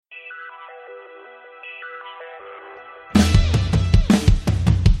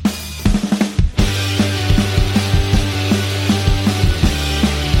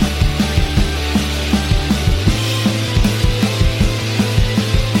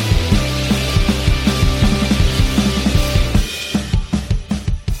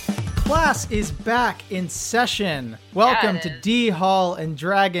class is back in session. Welcome to D Hall and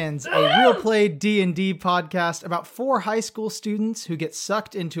Dragons, a real play D&D podcast about 4 high school students who get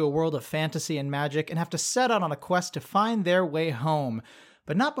sucked into a world of fantasy and magic and have to set out on a quest to find their way home,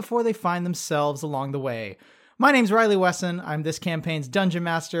 but not before they find themselves along the way. My name's Riley Wesson. I'm this campaign's Dungeon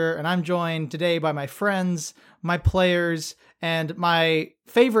Master, and I'm joined today by my friends, my players, and my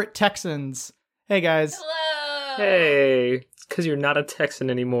favorite Texans. Hey, guys. Hello. Hey, it's because you're not a Texan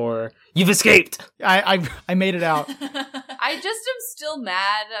anymore. You've escaped. I made it out. I just am still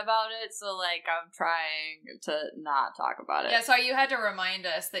mad about it, so I'm trying to not talk about it. Yeah, so you had to remind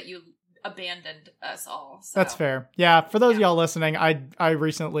us that you abandoned us all. So. That's fair. Yeah, for those of y'all listening, I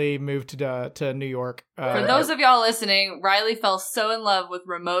recently moved to New York. For those of y'all listening, Riley fell so in love with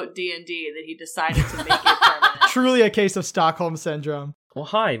remote D&D that he decided to make it permanent. Truly a case of Stockholm Syndrome. Well,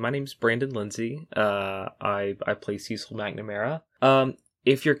 hi, my name's Brandon Lindsay. I play Cecil McNamara.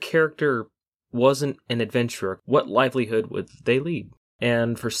 If your character wasn't an adventurer, what livelihood would they lead?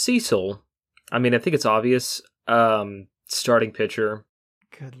 And for Cecil, I mean, I think it's obvious. Starting pitcher.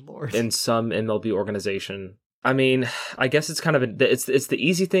 Good lord. In some MLB organization. I mean, I guess it's kind of it's the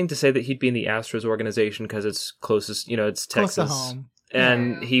easy thing to say that he'd be in the Astros organization because it's closest, it's Texas. Close to home.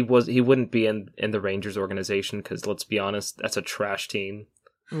 And he wouldn't be in the Rangers organization because, let's be honest, that's a trash team.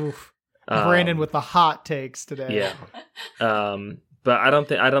 Oof. Brandon with the hot takes today. Yeah. But I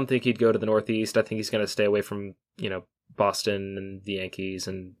don't think he'd go to the Northeast. I think he's going to stay away from, Boston and the Yankees,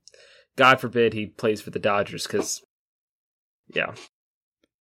 and God forbid he plays for the Dodgers because, yeah.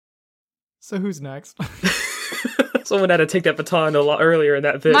 So who's next? Someone had to take that baton a lot earlier in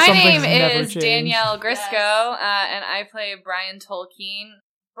that bit. My Something's name never is changed. Danielle Grisco, and I play Brian Tolkien.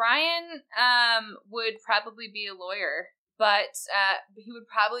 Brian would probably be a lawyer, but he would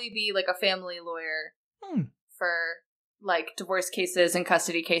probably be like a family lawyer for divorce cases and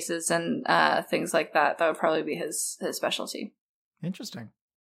custody cases and things like that. That would probably be his specialty. Interesting.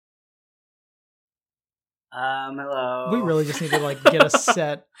 Hello. We really just need to get a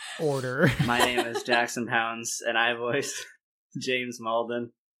set order. My name is Jackson Pounds, and I voiced James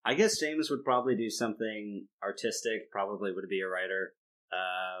Malden. I guess James would probably do something artistic, probably would be a writer.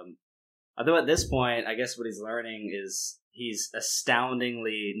 Although at this point, I guess what he's learning is he's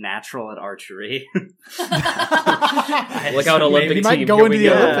astoundingly natural at archery. Look out, Olympic He team. might go Here into we the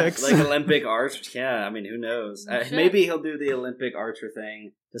go. Olympics. Like Olympic arch. Yeah, I mean, who knows? Maybe he'll do the Olympic archer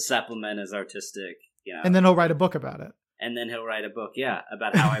thing to supplement his artistic. And then he'll write a book about it. And then he'll write a book,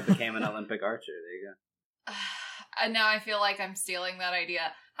 about how I became an Olympic archer. There you go. And now I feel like I'm stealing that idea.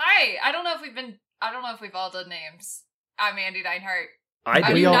 Hi, I don't know if we've all done names. I'm Andy Deinhardt.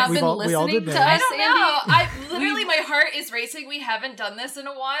 Have We you all- not we've been all- we all listening did to names. I us, don't Andy? know. I literally, my heart is racing. We haven't done this in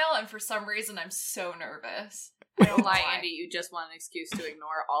a while, and for some reason, I'm so nervous. I don't lie, Andy. You just want an excuse to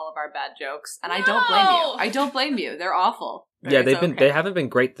ignore all of our bad jokes, and I No! don't blame you. I don't blame you. They're awful. But Yeah, it's okay. they haven't been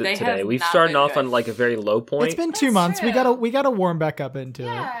great They today. have We've not started been off good. on a very low point. It's been 2 That's months. true. We gotta warm back up into it.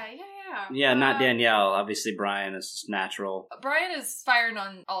 Yeah. Yeah, not Danielle. Obviously, Brian is just natural. Brian is firing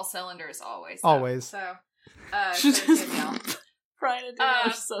on all cylinders always. though. Always. So, Danielle. Brian and Danielle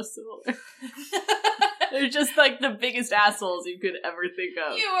are so similar. They're just the biggest assholes you could ever think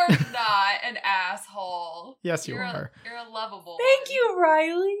of. You are not an asshole. Yes, you You're are. You're a lovable. Thank one. you,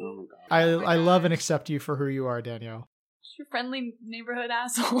 Riley. Oh my god. I love and accept you for who you are, Danielle. Your friendly neighborhood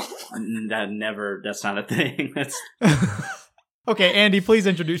asshole. That's not a thing. That's Okay, Andy, please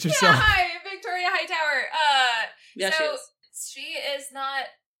introduce Yeah, yourself. hi, Victoria Hightower. Yeah, so she is. she is not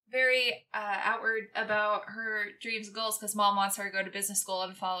very outward about her dreams and goals because mom wants her to go to business school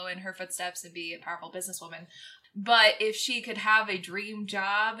and follow in her footsteps and be a powerful businesswoman. But if she could have a dream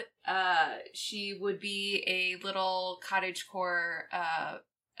job, she would be a little cottagecore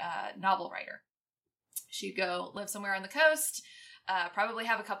novel writer. She'd go live somewhere on the coast, probably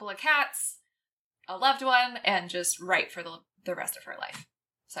have a couple of cats, a loved one, and just write for the rest of her life.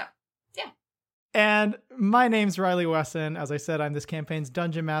 So, yeah. And my name's Riley Wesson. As I said, I'm this campaign's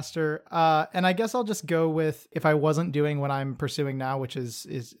Dungeon Master. And I guess I'll just go with, if I wasn't doing what I'm pursuing now, which is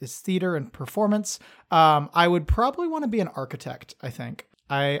theater and performance, I would probably want to be an architect, I think.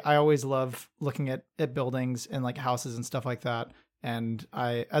 I always love looking at buildings and houses and stuff like that. And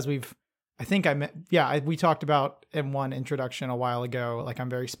we talked about in one introduction a while ago, I'm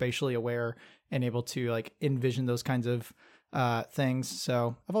very spatially aware and able to envision those kinds of things.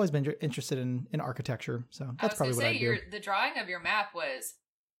 So I've always been interested in architecture. So that's probably what I do. The drawing of your map was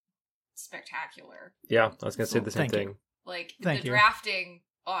spectacular. Yeah, I was going to say the same Thank you. thing. Thank The you. drafting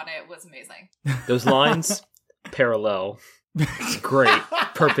on it was amazing. Those lines, parallel. Great.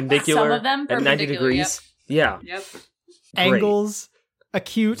 Perpendicular. Some of them at 90 perpendicular, degrees. Yeah. Yep. Angles.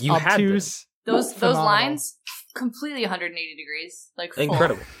 acute, You had obtuse. Those phenomenal. lines, completely 180 degrees. Like, full.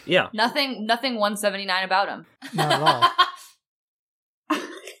 Incredible. Yeah. Nothing 179 about him. Not at all.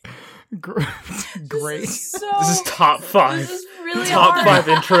 Great. This This is top 5. This is really Top hard.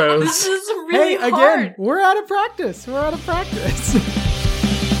 5 intros. This is really Hey, hard. again, we're out of practice.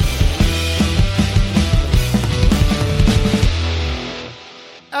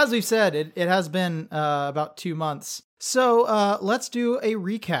 As we've said, it has been about 2 months. So let's do a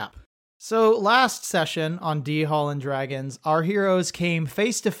recap. So last session on D Hall and Dragons, our heroes came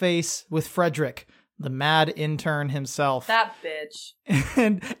face to face with Frederick, the mad intern himself. That bitch.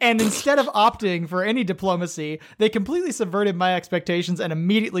 And instead of opting for any diplomacy, they completely subverted my expectations and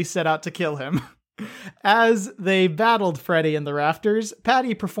immediately set out to kill him. As they battled Freddy in the rafters,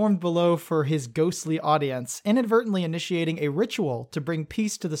 Patty performed below for his ghostly audience, inadvertently initiating a ritual to bring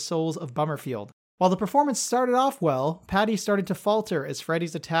peace to the souls of Bummerfield. While the performance started off well, Patty started to falter as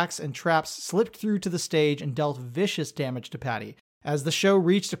Freddy's attacks and traps slipped through to the stage and dealt vicious damage to Patty. As the show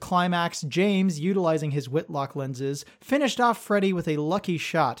reached a climax, James, utilizing his Whitlock lenses, finished off Freddy with a lucky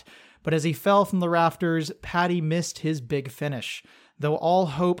shot, but as he fell from the rafters, Patty missed his big finish. Though all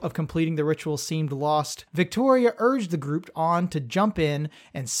hope of completing the ritual seemed lost, Victoria urged the group on to jump in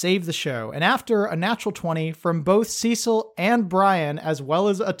and save the show. And after a natural 20 from both Cecil and Brian, as well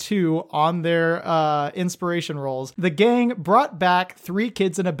as a 2 on their inspiration rolls, the gang brought back 3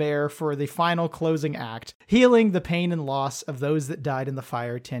 kids and a bear for the final closing act, healing the pain and loss of those that died in the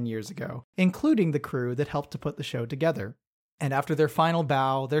fire 10 years ago, including the crew that helped to put the show together. And after their final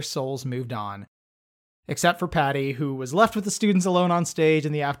bow, their souls moved on. Except for Patty, who was left with the students alone on stage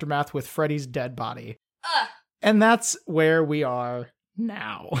in the aftermath with Freddy's dead body. And that's where we are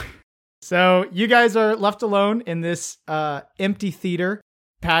now. So you guys are left alone in this empty theater.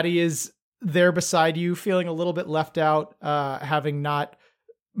 Patty is there beside you, feeling a little bit left out, having not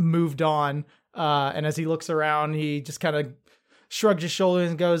moved on. And as he looks around, he just kind of shrugs his shoulders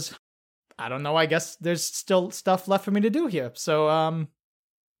and goes, I don't know, I guess there's still stuff left for me to do here. So, I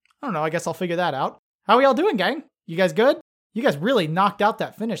don't know, I guess I'll figure that out. How are y'all doing, gang? You guys good? You guys really knocked out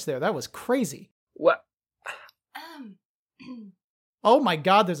that finish there. That was crazy. What? Oh my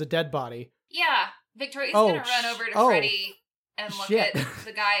god, there's a dead body. Yeah, Victoria's Oh, gonna run over to oh, Freddy and look shit. at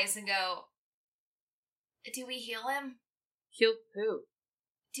the guys and go, do we heal him? Heal who?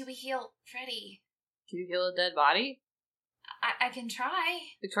 Do we heal Freddy? Do you heal a dead body? I can try.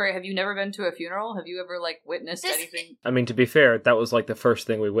 Victoria, have you never been to a funeral? Have you ever, witnessed anything? I mean, to be fair, that was the first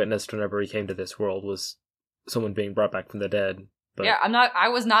thing we witnessed whenever he came to this world was someone being brought back from the dead. But... Yeah, I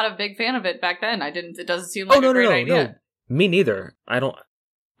was not a big fan of it back then. it doesn't seem like no, a great no, idea. no. Me neither. I don't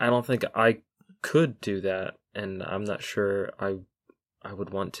think I could do that, and I'm not sure I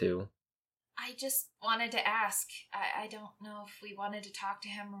would want to. I just wanted to ask. I don't know if we wanted to talk to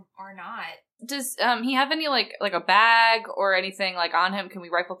him or not. Does he have any like a bag or anything on him? Can we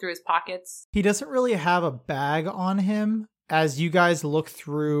rifle through his pockets? He doesn't really have a bag on him. As you guys look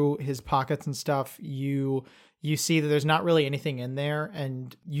through his pockets and stuff, you see that there's not really anything in there,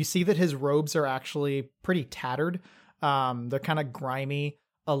 and you see that his robes are actually pretty tattered. They're kind of grimy,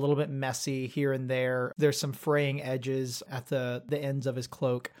 a little bit messy here and there. There's some fraying edges at the ends of his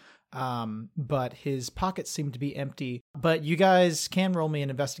cloak. But his pockets seem to be empty. But you guys can roll me an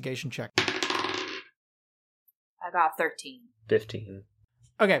investigation check. I got 13. 15.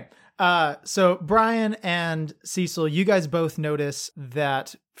 Okay. So Brian and Cecil, you guys both notice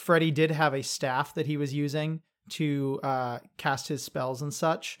that Freddy did have a staff that he was using to cast his spells and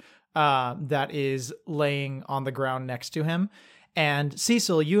such, that is laying on the ground next to him. And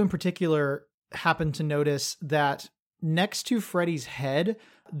Cecil, you in particular happen to notice that next to Freddy's head,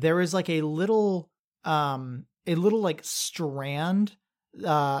 there is a little strand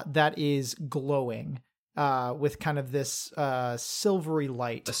that is glowing with kind of this silvery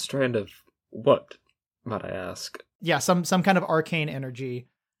light. A strand of what, might I ask? Yeah, some kind of arcane energy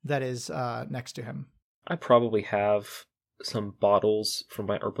that is next to him. I probably have some bottles from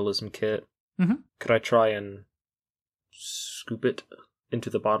my herbalism kit. Mm-hmm. Could I try and scoop it into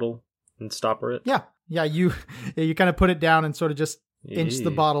the bottle and stopper it? Yeah, you kind of put it down and sort of just inch the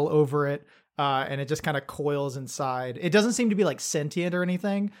bottle over it, and it just kind of coils inside. It doesn't seem to be sentient or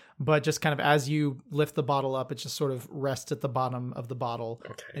anything, but just kind of as you lift the bottle up, it just sort of rests at the bottom of the bottle.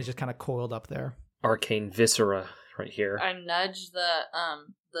 Okay. It's just kind of coiled up there. Arcane viscera right here. I nudge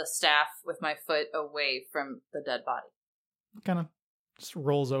the staff with my foot away from the dead body. Kind of just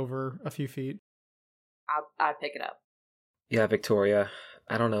rolls over a few feet. I pick it up. Yeah, Victoria.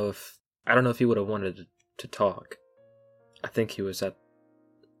 I don't know if he would have wanted to talk. I think he was at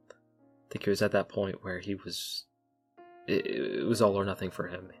that point where he was it was all or nothing for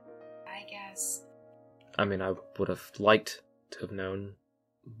him. I guess. I mean, I would have liked to have known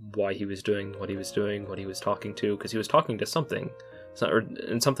why he was doing, what he was talking to, because he was talking to something,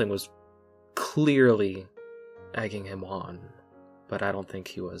 and something was clearly egging him on. But I don't think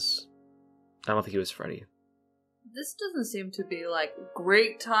he was Freddy. This doesn't seem to be like a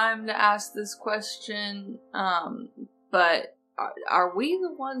great time to ask this question. But are we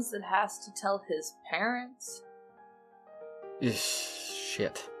the ones that has to tell his parents?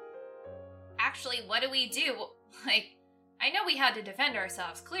 Shit. Actually, what do we do? Like, I know we had to defend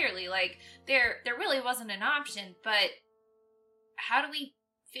ourselves, clearly. Like, there really wasn't an option, but how do we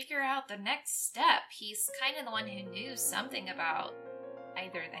figure out the next step? He's kind of the one who knew something about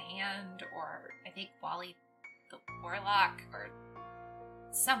either the hand or, I think, Wally the Warlock or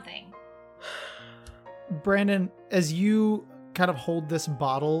something. Brandon, as you kind of hold this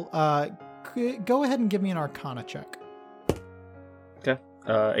bottle, go ahead and give me an Arcana check. Okay.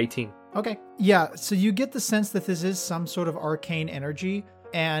 18. Okay. Yeah, so you get the sense that this is some sort of arcane energy,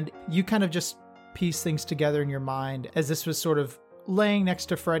 and you kind of just piece things together in your mind as this was sort of laying next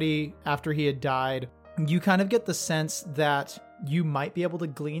to Freddy after he had died. You kind of get the sense that you might be able to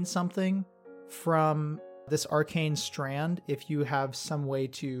glean something from this arcane strand if you have some way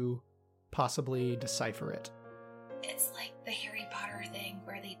to possibly decipher it. It's like the Harry Potter thing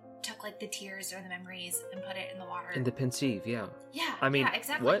where they took like the tears or the memories and put it in the water. In the Pensieve, yeah. Yeah, I mean, yeah,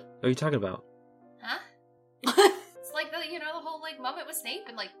 exactly. what are you talking about? Huh? It's like the whole like moment with Snape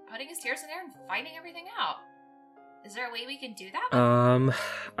and like putting his tears in there and finding everything out. Is there a way we can do that?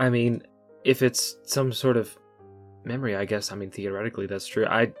 I mean, if it's some sort of memory, I guess. I mean, theoretically, that's true.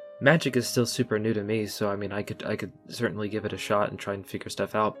 Magic is still super new to me, so I mean, I could certainly give it a shot and try and figure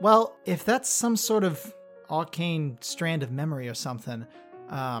stuff out. Well, if that's some sort of arcane strand of memory or something,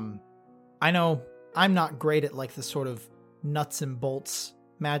 I know I'm not great at like the sort of nuts and bolts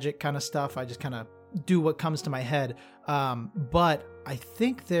magic kind of stuff. I just kind of do what comes to my head. But I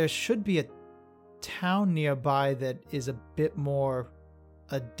think there should be a town nearby that is a bit more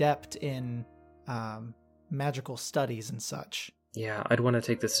adept in magical studies and such. Yeah, I'd want to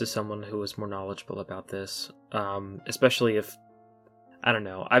take this to someone who was more knowledgeable about this, especially if, I don't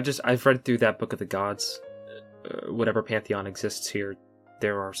know, I've read through that Book of the Gods. Whatever pantheon exists here,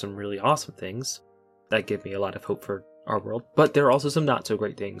 there are some really awesome things that give me a lot of hope for our world, but there are also some not so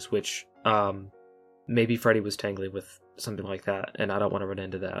great things, which maybe Freddy was tangling with something like that, and I don't want to run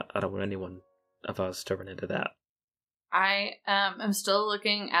into that. I don't want anyone of us to run into that. I am still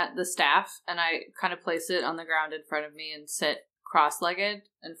looking at the staff, and I kind of place it on the ground in front of me and sit cross-legged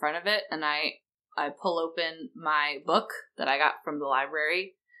in front of it, and I pull open my book that I got from the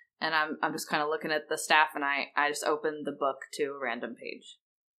library, and I'm just kind of looking at the staff, and I just open the book to a random page.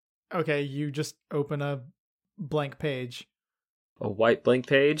 Okay, you just open a blank page. A white blank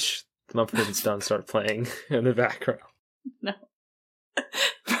page? The Mumford and Sons start playing in the background. No.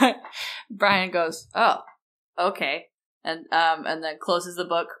 Brian goes, "Oh, okay," and then closes the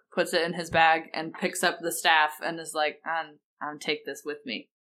book, puts it in his bag, and picks up the staff, and is like, "I'm take this with me."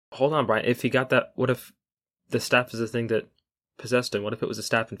 Hold on, Brian. If he got that, what if the staff is the thing that possessed him? What if it was a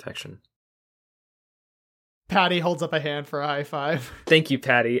staff infection? Patty holds up a hand for a high five. Thank you,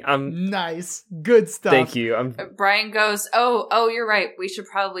 Patty. Nice. Good stuff. Thank you. Brian goes, oh, you're right. We should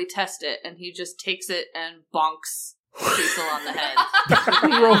probably test it. And he just takes it and bonks Cecil on the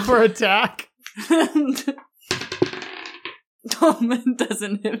head. Roll for attack. It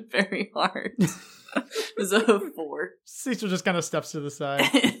doesn't hit very hard. It's a 4. Cecil just kind of steps to the side.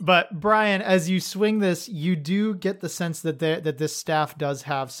 But Brian, as you swing this, you do get the sense that this staff does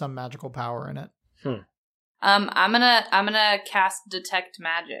have some magical power in it. I'm gonna cast Detect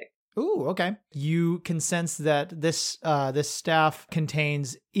Magic. Ooh, okay. You can sense that this staff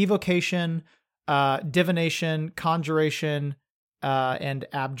contains evocation, divination, conjuration, and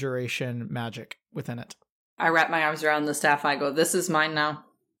abjuration magic within it. I wrap my arms around the staff. I go, "This is mine now."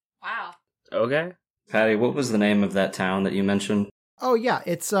 Wow. Okay. Patty, what was the name of that town that you mentioned? Oh yeah,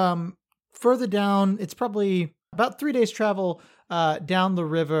 it's further down. It's probably about 3 days travel down the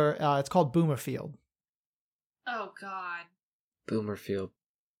river. It's called Boomerfield. Oh, God. Boomerfield.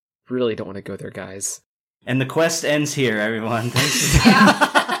 Really don't want to go there, guys. And the quest ends here, everyone. Thanks.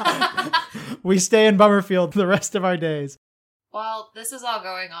 Yeah. We stay in Bummerfield the rest of our days. While this is all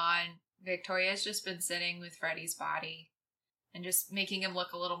going on, Victoria's just been sitting with Freddy's body and just making him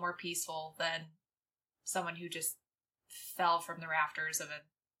look a little more peaceful than someone who just fell from the rafters of a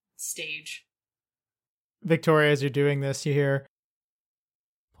stage. Victoria, as you're doing this, you hear,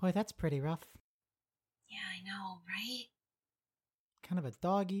 "Boy, that's pretty rough. Yeah, I know, right? Kind of a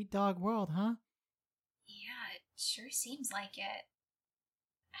dog-eat-dog world, huh?" Yeah, it Sure seems like it.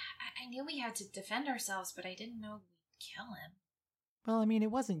 I knew we had to defend ourselves, but I didn't know we'd kill him. Well, I mean,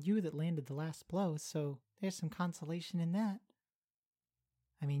 it wasn't you that landed the last blow, so there's some consolation in that.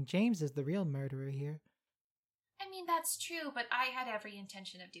 I mean, James is the real murderer here. I mean, that's true, but I had every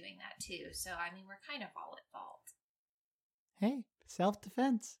intention of doing that too, so I mean, we're kind of all at fault. Hey,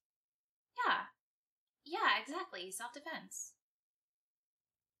 self-defense. Yeah, exactly, self-defense.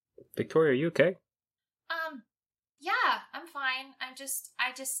 Victoria, are you okay? Yeah, I'm fine. I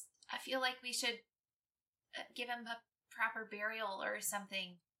feel like we should give him a proper burial or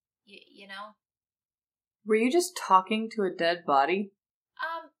something, you know? Were you just talking to a dead body?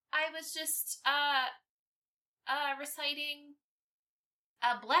 I was just, reciting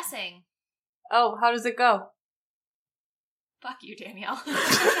a blessing. Oh, how does it go? Fuck you, Danielle.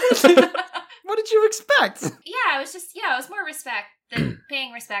 What did you expect? Yeah, it was more respect than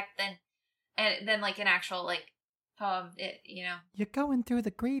paying respect than like an actual, like, poem, you know. You're going through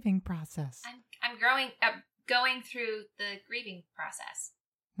the grieving process. I'm going through the grieving process.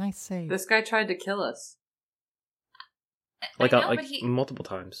 Nice save. This guy tried to kill us. Like, I know, multiple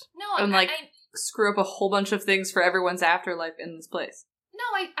times. No, And screw up a whole bunch of things for everyone's afterlife in this place. No,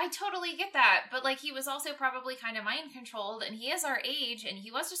 I totally get that, but like he was also probably kind of mind controlled, and he is our age, and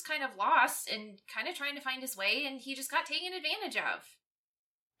he was just kind of lost and kind of trying to find his way, and he just got taken advantage of.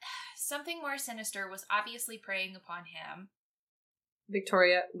 Something more sinister was obviously preying upon him.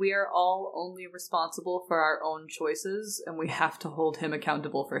 Victoria, we are all only responsible for our own choices, and we have to hold him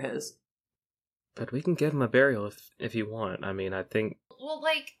accountable for his. But we can give him a burial if you want. I mean, I think... Well,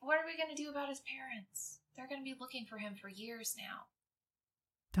 like, what are we going to do about his parents? They're going to be looking for him for years now.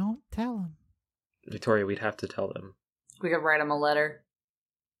 Don't tell him. Victoria, we'd have to tell them. We could write him a letter.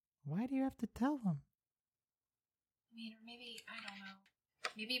 Why do you have to tell them? I mean, or maybe, I don't know.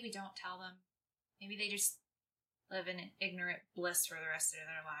 Maybe we don't tell them. Maybe they just live in ignorant bliss for the rest of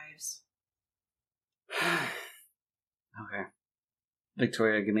their lives. Okay.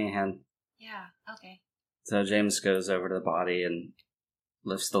 Victoria, give me a hand. Yeah, okay. So James goes over to the body and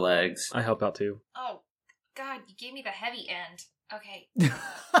lifts the legs. I help out too. Oh, God, you gave me the heavy end. Okay.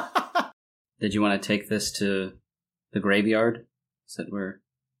 Did you want to take this to the graveyard? Said we're...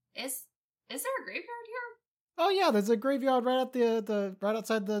 Is there a graveyard here? Oh yeah, there's a graveyard right at the right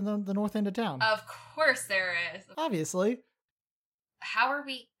outside the north end of town. Of course there is. Obviously. How are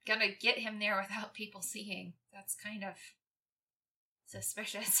we gonna get him there without people seeing? That's kind of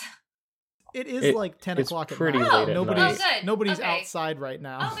suspicious. It is like 10 o'clock at night. Pretty late at night. Nobody's Okay. outside right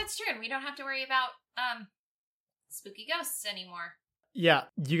now. Oh, that's true. And we don't have to worry about spooky ghosts anymore. Yeah,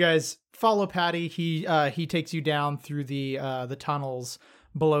 you guys follow Patty. He takes you down through the tunnels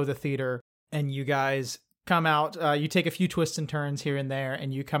below the theater, and you guys come out. You take a few twists and turns here and there,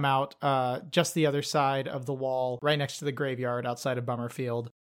 and you come out just the other side of the wall, right next to the graveyard outside of Bummerfield.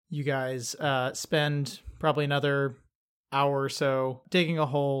 You guys spend probably another hour or so digging a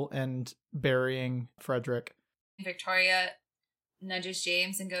hole and burying Frederick. Victoria nudges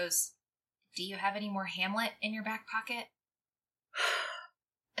James and goes, "Do you have any more Hamlet in your back pocket?"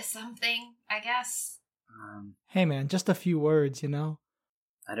 Something, I guess. Hey man, just a few words, you know?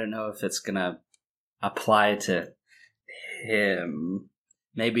 I don't know if it's gonna apply to him.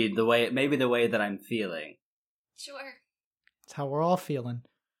 Maybe the way that I'm feeling. Sure. It's how we're all feeling.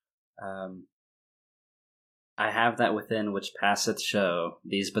 I have that within which passeth show,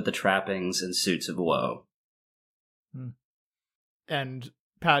 these but the trappings and suits of woe. And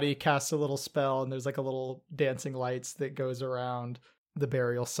Patty casts a little spell, and there's like a little dancing lights that goes around the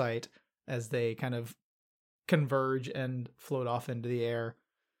burial site as they kind of converge and float off into the air.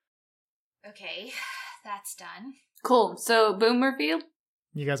 Okay, that's done. Cool. So, Boomerfield?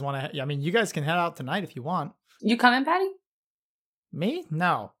 You guys want to... I mean, you guys can head out tonight if you want. You coming, Patty? Me?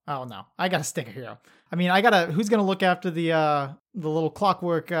 No. Oh, no. I gotta stick here. I mean, who's gonna look after the little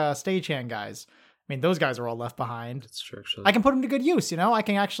clockwork stagehand guys? I mean, those guys are all left behind. That's true, actually. I can put them to good use, you know? I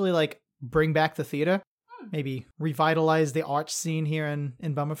can actually, like, bring back the theater. Maybe revitalize the art scene here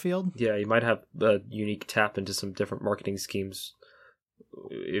in Bummerfield. Yeah, you might have a unique tap into some different marketing schemes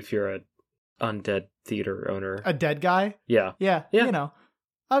if you're an undead theater owner. A dead guy? Yeah. Yeah. You know.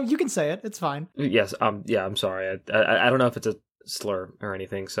 Oh, you can say it. It's fine. Yes. Yeah. I'm sorry. I don't know if it's a slur or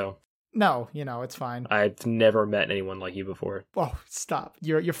anything. So. No, you know, it's fine. I've never met anyone like you before. Oh, stop!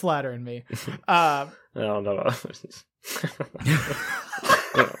 You're flattering me. I don't know.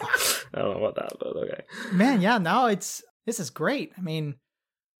 I don't know about that, but okay. Man, yeah. Now this is great. I mean,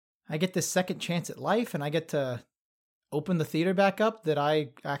 I get this second chance at life, and I get to open the theater back up that I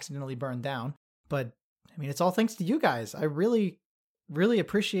accidentally burned down. But I mean, it's all thanks to you guys. I really, really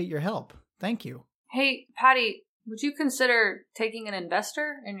appreciate your help. Thank you. Hey, Patty, Would you consider taking an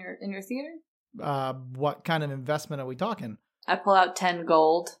investor in your theater? What kind of investment are we talking? I pull out 10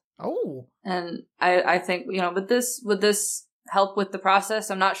 gold. Oh. And I think, would this help with the process?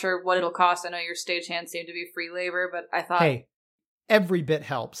 I'm not sure what it'll cost. I know your stagehands seem to be free labor, but I thought... Hey, every bit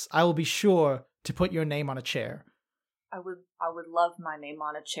helps. I will be sure to put your name on a chair. I would love my name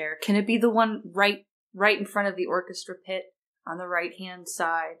on a chair. Can it be the one right in front of the orchestra pit on the right-hand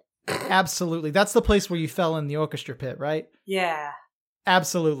side? Absolutely. That's the place where you fell in the orchestra pit, right? Yeah.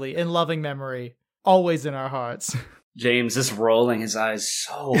 Absolutely. In loving memory. Always in our hearts. James is rolling his eyes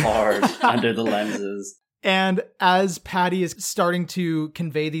so hard under the lenses. And as Patty is starting to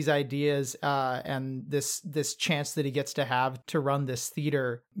convey these ideas and this chance that he gets to have to run this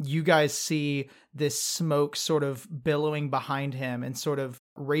theater, you guys see this smoke sort of billowing behind him and sort of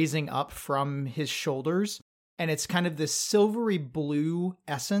raising up from his shoulders. And it's kind of this silvery blue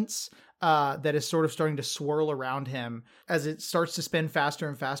essence that is sort of starting to swirl around him. As it starts to spin faster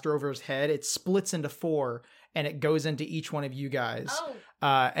and faster over his head, it splits into 4 and it goes into each one of you guys. Oh.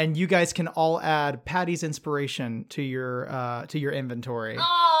 And you guys can all add Patty's inspiration to your inventory.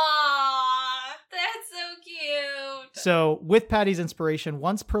 Aww, that's so cute. So with Patty's inspiration,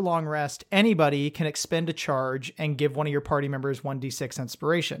 once per long rest, anybody can expend a charge and give one of your party members 1d6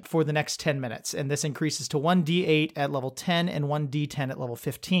 inspiration for the next 10 minutes. And this increases to 1d8 at level 10 and 1d10 at level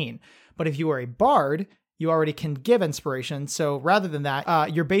 15. But if you are a bard, you already can give inspiration. So rather than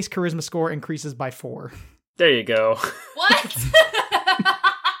that, your base charisma score increases by 4. There you go. What?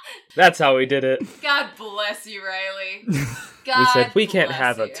 That's how we did it. God bless you, Riley. We said we can't bless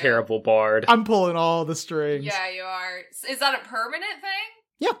have a you. terrible bard. I'm pulling all the strings. Yeah, you are. Is that a permanent thing?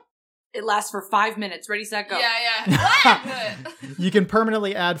 Yeah. It lasts for 5 minutes. Ready, set, go. Yeah. What? You can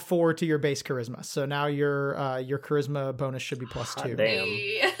permanently add 4 to your base charisma. So now your charisma bonus should be plus 2.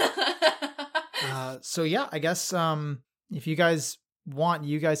 Damn. So yeah, I guess if you guys want,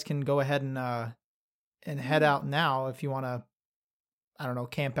 you guys can go ahead and head out now if you want to, I don't know,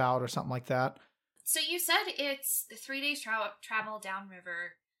 camp out or something like that. So you said it's 3 days travel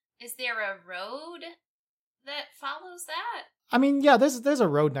downriver. Is there a road that follows that? I mean, yeah, there's a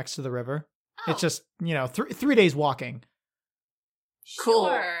road next to the river. Oh. It's just, 3 days walking. Cool.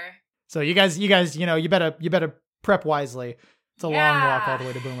 Sure. So you guys, you better prep wisely. It's a long walk all the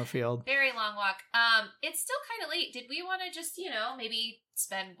way to Boomerfield. Very long walk. It's still kind of late. Did we want to just, maybe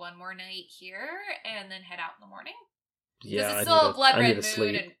spend one more night here and then head out in the morning? Yeah, Because it's still a blood I need red to moon,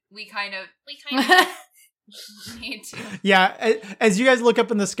 sleep. and we kind of need to. Yeah, as you guys look up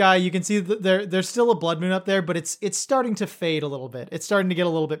in the sky, you can see that there's still a blood moon up there, but it's starting to fade a little bit. It's starting to get a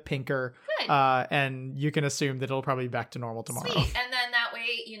little bit pinker. Good. And you can assume that it'll probably be back to normal tomorrow. Sweet. And then that way,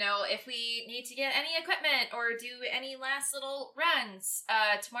 if we need to get any equipment or do any last little runs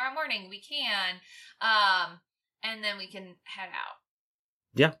tomorrow morning, we can. And then we can head out.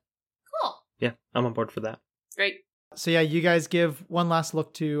 Yeah. Cool. Yeah, I'm on board for that. Great. So yeah, you guys give one last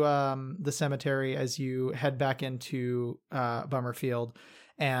look to the cemetery as you head back into Bummerfield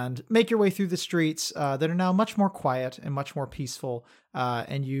and make your way through the streets that are now much more quiet and much more peaceful.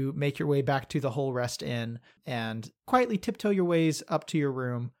 And you make your way back to the Whole Rest Inn and quietly tiptoe your ways up to your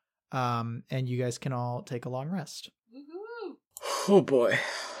room. And you guys can all take a long rest. Woohoo. Oh boy.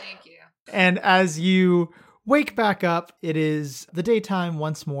 Thank you. And as you wake back up, it is the daytime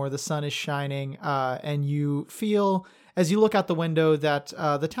once more. The sun is shining, and you feel, as you look out the window, that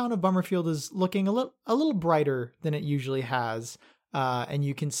the town of Bummerfield is looking a little brighter than it usually has. And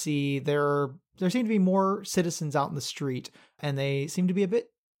you can see there seem to be more citizens out in the street, and they seem to be a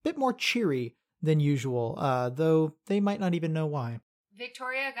bit more cheery than usual, though they might not even know why.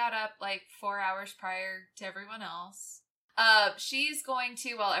 Victoria got up like 4 hours prior to everyone else. She's going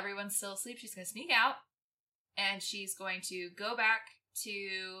to, while everyone's still asleep, she's going to sneak out. And she's going to go back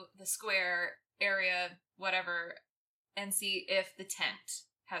to the square area, whatever, and see if the tent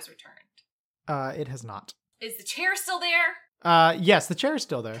has returned. It has not. Is the chair still there? Yes, the chair is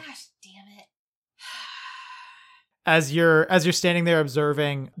still there. Gosh, damn it. As you're standing there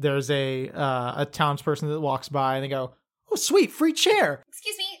observing, there's a townsperson that walks by and they go, "Oh, sweet, free chair."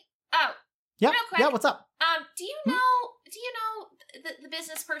 Excuse me. Oh, Yeah, real quick. yeah. What's up? Do you know the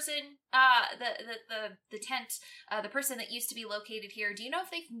business person, the tent, the person that used to be located here? Do you know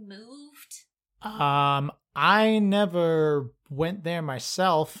if they've moved? I never went there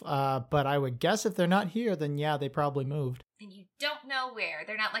myself, but I would guess if they're not here, then yeah, they probably moved. And you don't know where.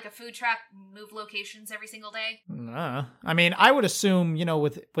 They're not like a food truck, move locations every single day? I mean, I would assume,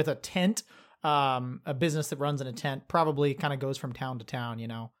 with a tent, a business that runs in a tent probably kind of goes from town to town,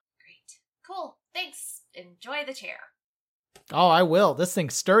 Great. Cool. Thanks. Enjoy the chair. Oh, I will. This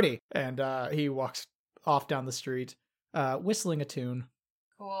thing's sturdy. And he walks off down the street, whistling a tune.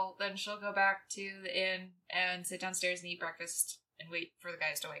 Cool. Then she'll go back to the inn and sit downstairs and eat breakfast and wait for the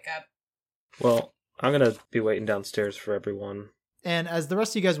guys to wake up. Well, I'm going to be waiting downstairs for everyone. And as the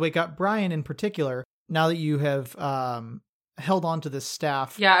rest of you guys wake up, Brian in particular, now that you have held on to this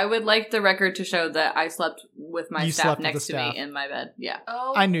staff. Yeah, I would like the record to show that I slept with my You staff slept with next the to staff. me in my bed. Yeah.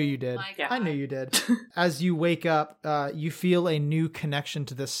 Oh, I knew you did. my God. I knew you did. As you wake up, you feel a new connection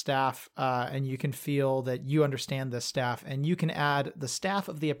to this staff, and you can feel that you understand this staff, and you can add the Staff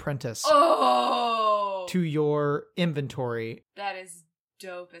of the Apprentice Oh! to your inventory. That is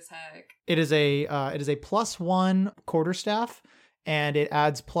dope as heck. It is a +1 quarterstaff, and it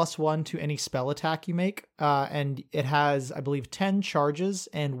adds +1 to any spell attack you make. And it has, I believe, 10 charges,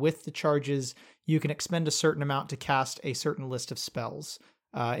 and with the charges, you can expend a certain amount to cast a certain list of spells,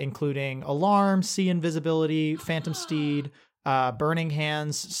 including Alarm, See Invisibility, Phantom Steed, Burning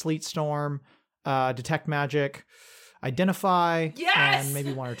Hands, Sleet Storm, Detect Magic, Identify, Yes! and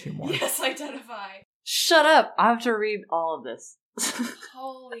maybe one or two more. Yes, identify. Shut up! I have to read all of this.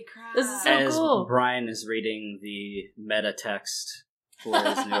 Holy crap. This is so As cool. Brian is reading the meta text for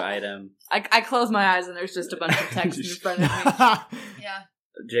his new item, I close my eyes and there's just a bunch of text in front of me. Yeah.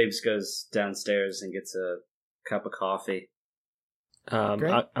 James goes downstairs and gets a cup of coffee.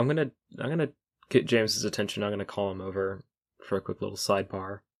 Great. I'm gonna get James's attention. I'm gonna call him over for a quick little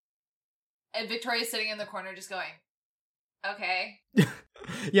sidebar. And Victoria's sitting in the corner just going, okay.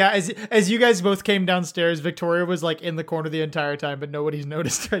 Yeah, as you guys both came downstairs, Victoria was like in the corner the entire time, but nobody's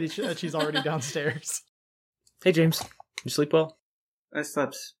noticed that she's already downstairs. Hey, James, you sleep well? I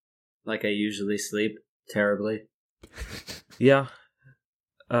slept like I usually sleep, terribly. Yeah.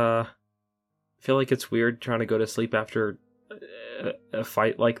 I feel like it's weird trying to go to sleep after a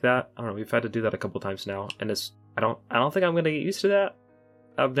fight like that. I don't know. We've had to do that a couple times now, and I don't think I'm gonna get used to that.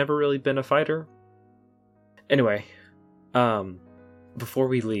 I've never really been a fighter. Anyway, before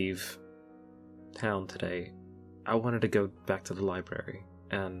we leave town today, I wanted to go back to the library,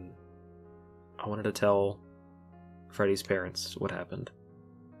 and I wanted to tell Freddy's parents what happened.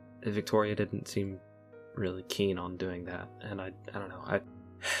 Victoria didn't seem really keen on doing that, and I don't know.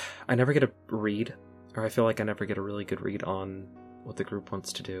 I never get a read, or I feel like I never get a really good read on what the group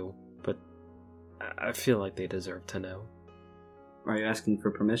wants to do, but I feel like they deserve to know. Are you asking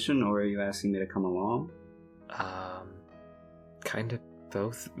for permission, or are you asking me to come along? Kind of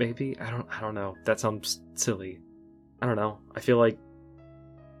both, maybe? I don't know. That sounds silly. I don't know. I feel like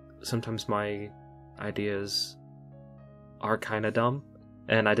sometimes my ideas are kind of dumb,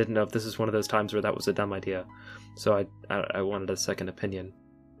 and I didn't know if this is one of those times where that was a dumb idea. So I wanted a second opinion.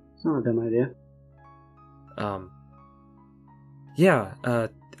 It's not a dumb idea.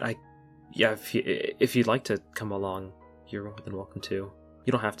 If you'd like to come along, you're more than welcome to.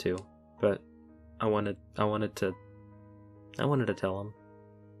 You don't have to, but I wanted to tell him.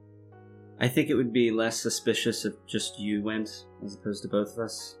 I think it would be less suspicious if just you went, as opposed to both of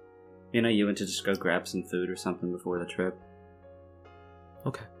us. You know, you went to just go grab some food or something before the trip.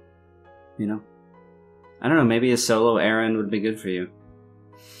 Okay. You know? I don't know, maybe a solo errand would be good for you.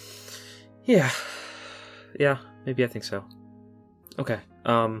 Yeah, maybe I think so. Okay,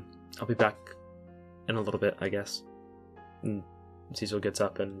 I'll be back in a little bit, I guess. And Cecil gets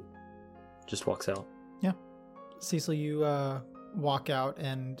up and just walks out. Yeah. Cecil, you walk out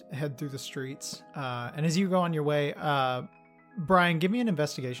and head through the streets. And as you go on your way, Brian, give me an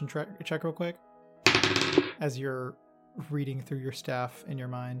investigation check real quick. As you're reading through your staff in your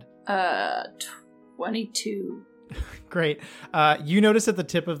mind. 22. Great. You notice at the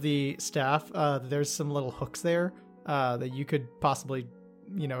tip of the staff, there's some little hooks there that you could possibly,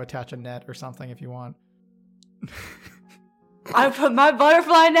 attach a net or something if you want. I put my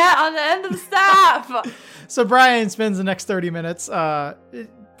butterfly net on the end of the staff! So Brian spends the next 30 minutes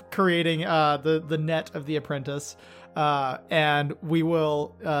creating the net of the apprentice. And we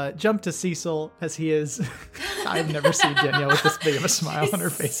will jump to Cecil as he is. I've never seen Danielle with this big of a smile on her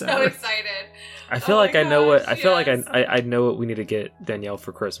face. So ever. excited. I feel like I know what I know what we need to get Danielle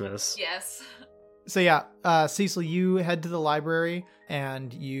for Christmas. Yes. So yeah, Cecil, you head to the library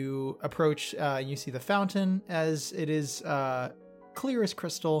and you approach. You see the fountain as it is clear as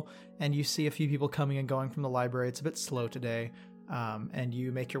crystal, and you see a few people coming and going from the library. It's a bit slow today. And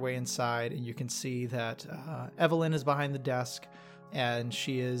you make your way inside, and you can see that Evelyn is behind the desk, and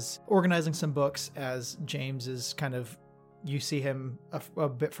she is organizing some books as James is you see him a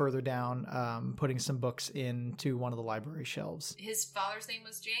bit further down, putting some books into one of the library shelves. His father's name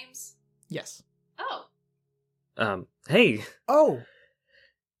was James? Yes. Oh. Hey. Oh.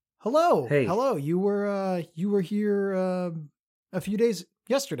 Hello. Hey. Hello. You were here a few days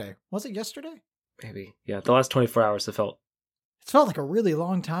yesterday. Was it yesterday? Maybe. Yeah, the last 24 hours have felt... It's felt like a really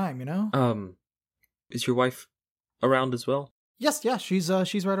long time, you know? Is your wife around as well? Yes, yeah, she's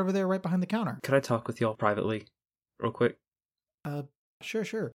right over there, right behind the counter. Could I talk with y'all privately, real quick?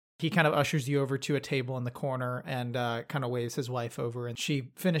 Sure. He kind of ushers you over to a table in the corner and kind of waves his wife over, and she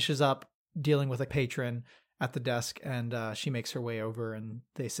finishes up dealing with a patron at the desk, and she makes her way over, and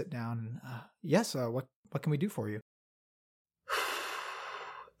they sit down. Yes, what can we do for you?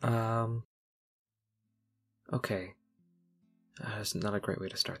 Okay. That's not a great way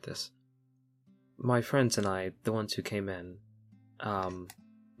to start this. My friends and I, the ones who came in,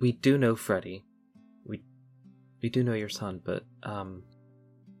 we do know Freddy. We do know your son, but,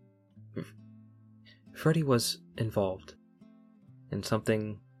 Freddy was involved in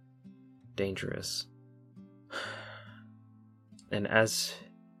something dangerous. And as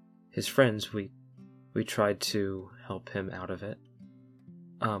his friends, we tried to help him out of it.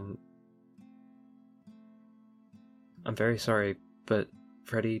 I'm very sorry, but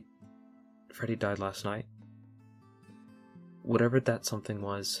Freddy died last night. Whatever that something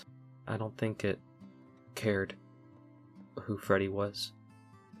was, I don't think it cared who Freddy was.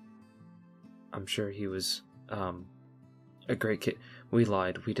 I'm sure he was, a great kid. We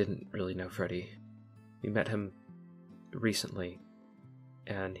lied. We didn't really know Freddy. We met him recently,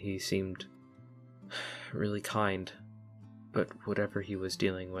 and he seemed really kind, but whatever he was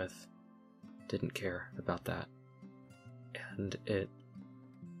dealing with didn't care about that. And it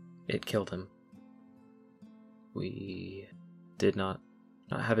killed him. We did not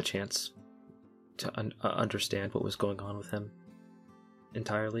have a chance to understand what was going on with him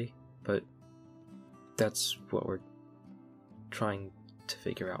entirely, but that's what we're trying to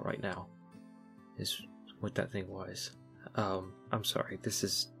figure out right now, is what that thing was. I'm sorry, this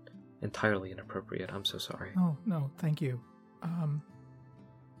is entirely inappropriate. I'm so sorry. Oh, no, thank you.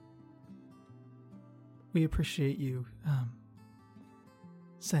 We appreciate you,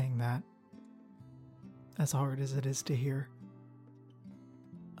 saying that, as hard as it is to hear.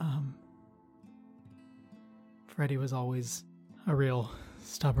 Freddy was always a real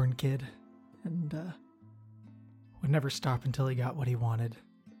stubborn kid, and would never stop until he got what he wanted.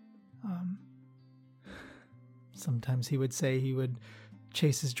 Sometimes he would say he would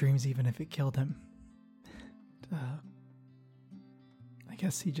chase his dreams even if it killed him. I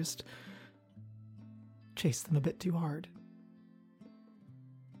guess he just chased them a bit too hard.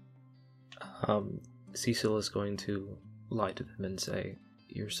 Cecil is going to lie to them and say,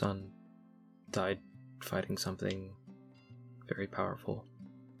 your son died fighting something very powerful,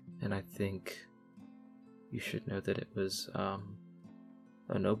 and I think you should know that it was a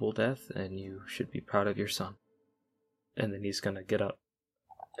noble death, and you should be proud of your son. And then he's gonna get up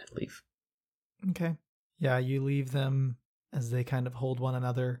and leave. Okay. Yeah, you leave them as they kind of hold one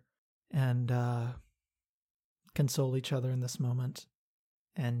another and console each other in this moment.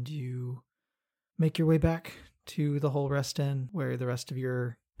 And you make your way back to the Whole Rest Inn, where the rest of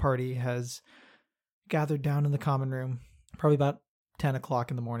your party has gathered down in the common room. Probably about 10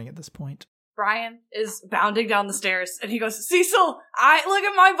 o'clock in the morning at this point. Brian is bounding down the stairs, and he goes, Cecil, look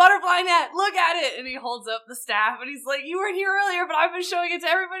at my butterfly net, look at it! And he holds up the staff, and he's like, you weren't here earlier, but I've been showing it to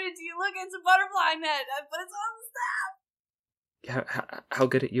everybody. Do you look, it's a butterfly net, but it's on the staff! How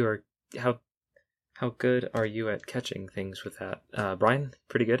good at you are, how good are you at catching things with that? Brian,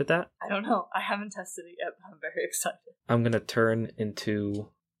 pretty good at that? I don't know, I haven't tested it yet, but I'm very excited. I'm gonna turn into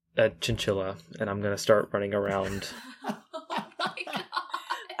a chinchilla, and I'm gonna start running around. Oh my god.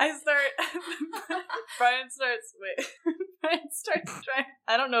 Brian starts trying.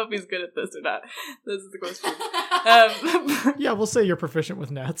 I don't know if he's good at this or not. This is the question. Yeah, we'll say you're proficient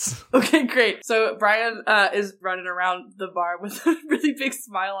with nets. Okay, great. So Brian is running around the bar with a really big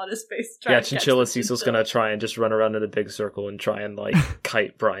smile on his face. Chinchilla Cecil's gonna try and just run around in a big circle and try and,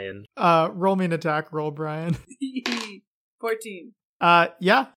 kite Brian. Roll me an attack roll, Brian. 14.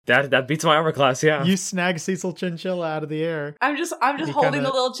 Yeah. That beats my armor class, yeah. You snag Cecil Chinchilla out of the air. I'm just holding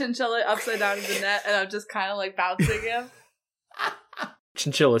the little chinchilla upside down in the net, and I'm just kind of bouncing him.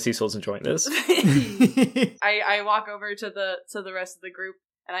 Chinchilla Cecil's enjoying this. I walk over to the rest of the group,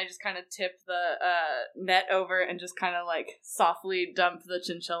 and I just kind of tip the net over and just kind of softly dump the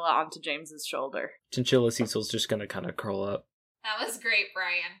chinchilla onto James's shoulder. Chinchilla Cecil's just gonna kind of curl up. That was great,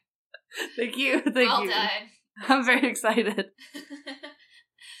 Brian. Thank you. Well done. I'm very excited.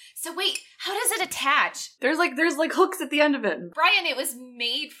 So wait, how does it attach? There's hooks at the end of it. Brian, it was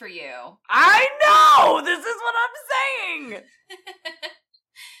made for you. I know! This is what I'm saying!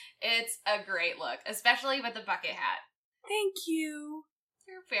 It's a great look, especially with the bucket hat. Thank you.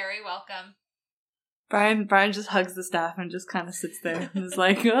 You're very welcome. Brian just hugs the staff and just kind of sits there and is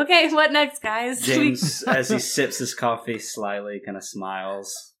like, okay, what next, guys? James, as he sips his coffee, slyly kind of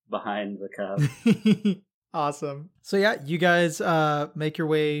smiles behind the cup. Awesome. So yeah, you guys make your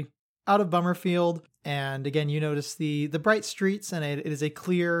way out of Bummerfield, and again, you notice the bright streets, and it is a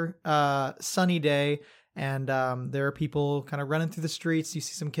clear, sunny day, and there are people kind of running through the streets. You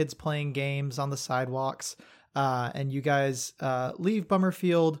see some kids playing games on the sidewalks, and you guys leave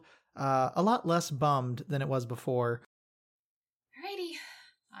Bummerfield a lot less bummed than it was before. Alrighty,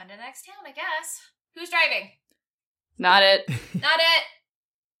 on to the next town, I guess. Who's driving? Not it. Not it.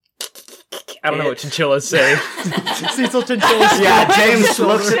 I don't know what chinchillas say. Cecil Chinchilla. Yeah, James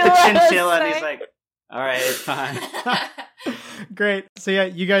looks at the Chinchillas chinchilla and he's say. like, all right, fine. Great. So yeah,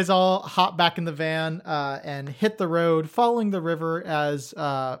 you guys all hop back in the van and hit the road, following the river as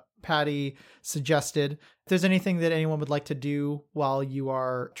Patty suggested. If there's anything that anyone would like to do while you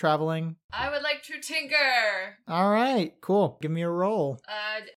are traveling. I would like to tinker. All right, cool. Give me a roll.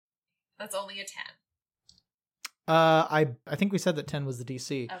 That's only a 10. I think we said that 10 was the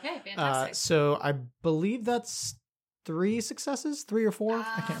DC. Okay, fantastic. So I believe that's 3 successes, 3 or 4.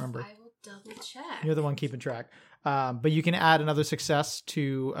 I can't remember. I will double check. You're the one keeping track. But you can add another success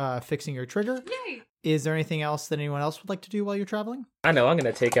to fixing your trigger. Yay! Is there anything else that anyone else would like to do while you're traveling? I know, I'm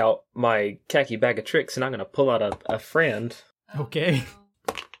going to take out my khaki bag of tricks and I'm going to pull out a friend. Okay.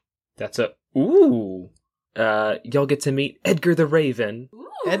 That's a... Ooh! Y'all get to meet Edgar the Raven. Ooh.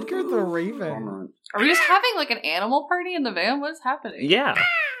 Edgar the Raven. Are we just having like an animal party in the van? What is happening? Yeah.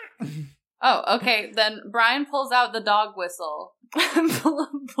 Oh, okay. Then Brian pulls out the dog whistle.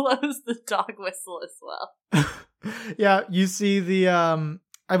 Blows the dog whistle as well. Yeah, you see the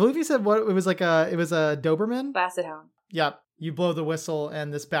I believe you said what it was like it was a Doberman? Basset hound. Yep. You blow the whistle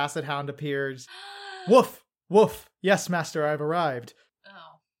and this basset hound appears. Woof, woof. Yes, master, I've arrived.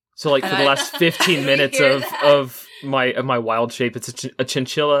 Oh. So like for the last 15 minutes hear of my wild shape, it's a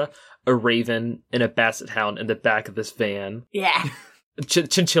chinchilla, a raven, and a basset hound in the back of this van. Yeah.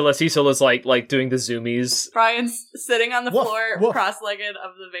 Chinchilla Cecil is like doing the zoomies. Brian's sitting on the Woof, floor, woof. cross-legged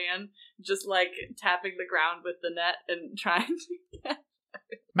of the van, just like tapping the ground with the net and trying to...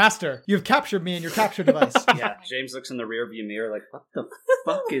 Master, you've captured me in your capture device. Yeah, James looks in the rearview mirror like, what the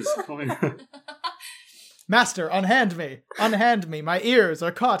fuck is going on? Master, unhand me. Unhand me. My ears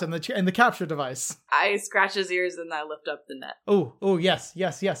are caught in the capture device. I scratch his ears and I lift up the net. Oh, yes.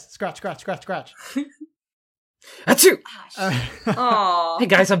 Scratch. Achoo! Aww. Hey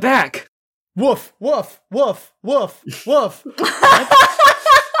guys, I'm back! Woof, woof, woof, woof, woof.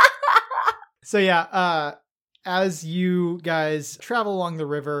 So yeah, as you guys travel along the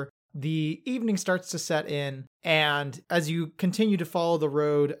river, the evening starts to set in, and as you continue to follow the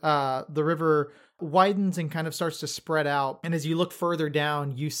road, the river widens and kind of starts to spread out. And as you look further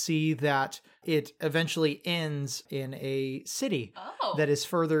down, you see that it eventually ends in a city that is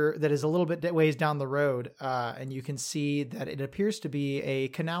a little bit ways down the road. And you can see that it appears to be a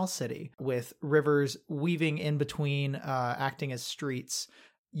canal city with rivers weaving in between, acting as streets.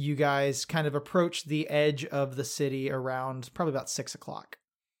 You guys kind of approach the edge of the city around probably about 6 o'clock.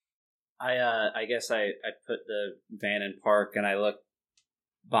 I guess I put the van in park and I look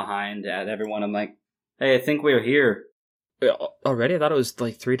behind at everyone. I'm like, hey, I think we're here. Already? I thought it was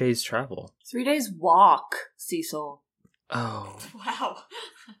like 3 days travel. 3 days walk, Cecil. Oh. Wow.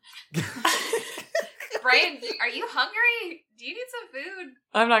 Brian, are you hungry? Do you need some food?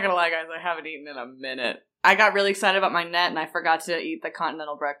 I'm not gonna lie, guys, I haven't eaten in a minute. I got really excited about my net and I forgot to eat the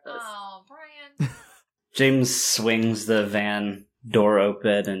continental breakfast. Oh, Brian. James swings the van door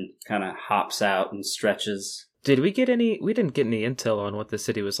open and kind of hops out and stretches. We didn't get any intel on what the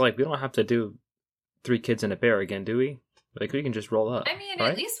city was like. We don't have to do 3 kids and a bear again, do we? Like, we can just roll up. I mean,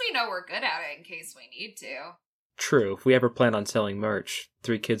 right? At least we know we're good at it in case we need to. True. If we ever plan on selling merch,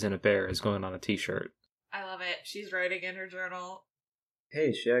 3 kids and a bear is going on a t-shirt. I love it. She's writing in her journal.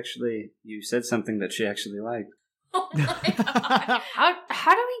 Hey, you said something that she actually liked. Oh my god.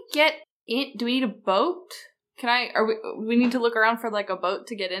 How do we get in? Do we need a boat? We need to look around for like a boat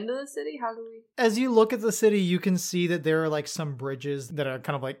to get into the city? How do we? As you look at the city, you can see that there are like some bridges that are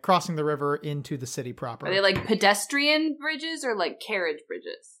kind of like crossing the river into the city proper. Are they like pedestrian bridges or like carriage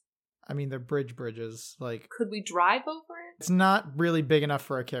bridges? I mean, they're bridges. Like, could we drive over it? It's not really big enough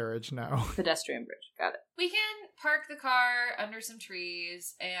for a carriage, no. Pedestrian bridge. Got it. We can park the car under some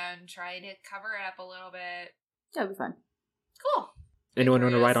trees and try to cover it up a little bit. That'll be fun. Cool. Anyone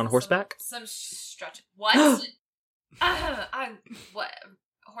want to ride on horseback? Some stretch. What? What?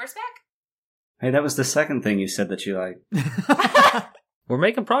 Horseback? Hey, that was the second thing you said that you liked. We're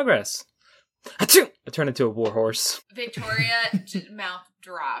making progress. Achoo! I turn into a war horse. Victoria mouth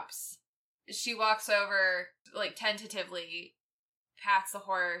drops. She walks over, like, tentatively, pats the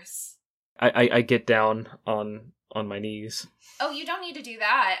horse. I get down on my knees. Oh, you don't need to do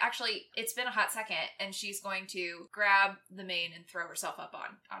that. Actually, it's been a hot second, and she's going to grab the mane and throw herself up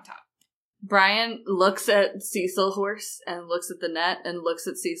on top. Brian looks at Cecil Horse and looks at the net and looks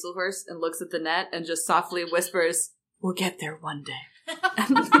at Cecil Horse and looks at the net and just softly whispers, "We'll get there one day."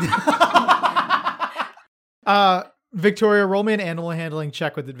 Victoria, roll me an animal handling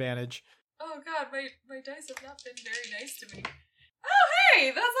check with advantage. Oh god, my dice have not been very nice to me. Oh hey,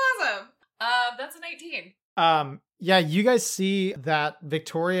 that's awesome. That's an 18. Yeah, you guys see that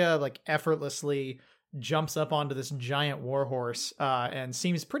Victoria like effortlessly jumps up onto this giant warhorse and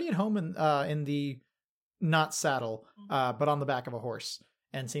seems pretty at home in the not saddle, but on the back of a horse,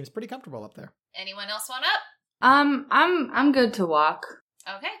 and seems pretty comfortable up there. Anyone else want up? I'm good to walk.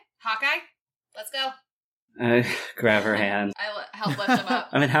 Okay, Hawkeye, let's go. I grab her hand. I help lift him up.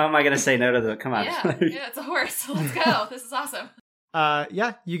 I mean, how am I going to say no to the? Come on. Yeah, it's a horse. Let's go. This is awesome.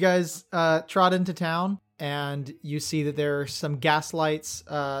 Yeah, you guys trot into town, and you see that there are some gas lights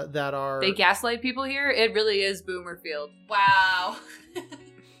that are... They gaslight people here? It really is Boomerfield. Wow.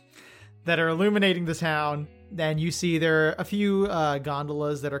 that are illuminating the town. Then you see there are a few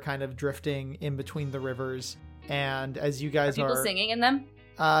gondolas that are kind of drifting in between the rivers. And as you guys Are people singing in them?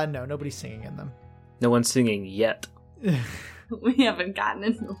 No, nobody's singing in them. No one's singing yet. We haven't gotten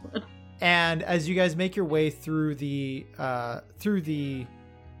into one. And as you guys make your way through the I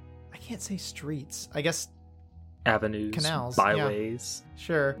can't say streets, I guess Avenues, canals, byways. Yeah.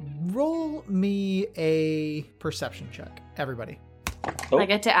 Sure. Roll me a perception check, everybody. Oh. I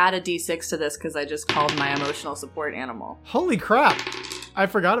get to add a d6 to this because I just called my emotional support animal. Holy crap! I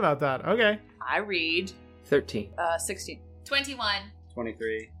forgot about that. Okay. I read 13. 16. 21.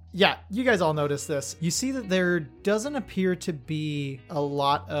 23. Yeah, you guys all notice this. You see that there doesn't appear to be a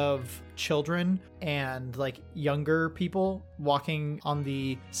lot of children and like younger people walking on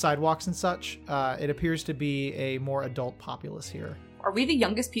the sidewalks and such. It appears to be a more adult populace here. Are we the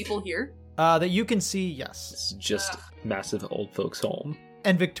youngest people here? That you can see, yes. It's just massive old folks' home.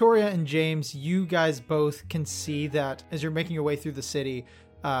 And Victoria and James, you guys both can see that as you're making your way through the city,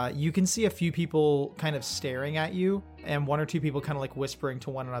 you can see a few people kind of staring at you, and one or two people kind of like whispering to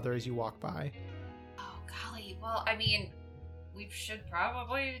one another as you walk by. Oh, golly. Well, I mean, we should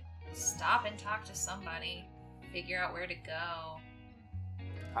probably stop and talk to somebody. Figure out where to go.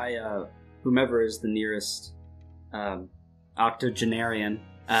 Whomever is the nearest octogenarian,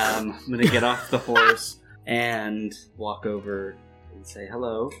 I'm going to get off the horse and walk over and say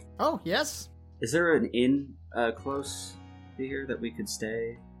hello. Oh, yes. Is there an inn close here that we could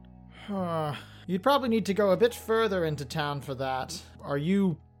stay? You'd probably need to go a bit further into town for that. Are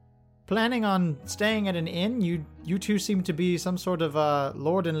you planning on staying at an inn? You two seem to be some sort of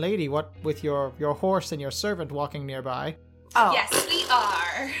lord and lady, what with your horse and your servant walking nearby. Oh. Yes, we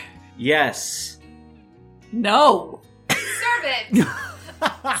are. Yes. No. Servant!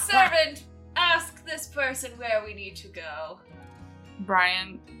 Servant, ask this person where we need to go.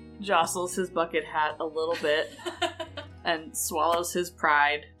 Brian jostles his bucket hat a little bit and swallows his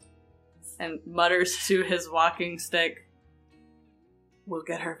pride and mutters to his walking stick, "We'll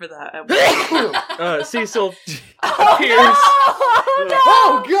get her for that." Cecil appears.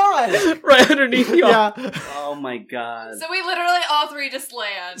 Oh, God! right underneath you. Yeah. Oh my god. So we literally all three just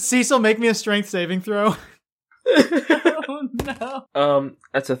land. Cecil, make me a strength saving throw. Oh no.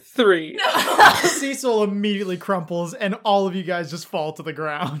 That's a 3. Cecil immediately crumples, and all of you guys just fall to the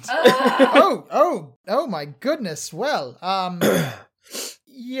ground. Oh my goodness. Well,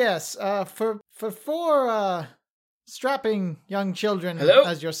 yes, for 4 strapping young children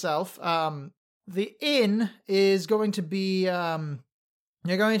as yourself, the inn is going to be,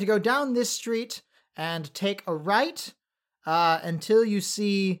 you're going to go down this street and take a right until you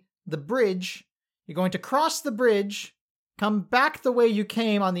see the bridge. You're going to cross the bridge, come back the way you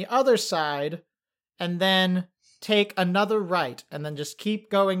came on the other side, and then take another right, and then just keep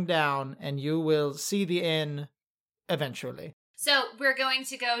going down, and you will see the inn eventually. So we're going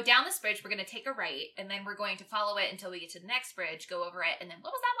to go down this bridge, we're going to take a right, and then we're going to follow it until we get to the next bridge, go over it, and then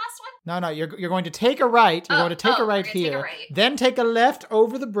what was that last one? No, you're going to take a right, you're going to take a right here, take a right. Then take a left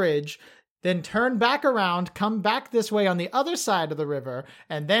over the bridge, then turn back around, come back this way on the other side of the river,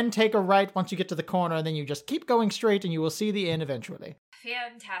 and then take a right once you get to the corner, and then you just keep going straight, and you will see the inn eventually.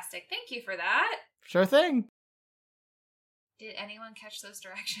 Fantastic. Thank you for that. Sure thing. Did anyone catch those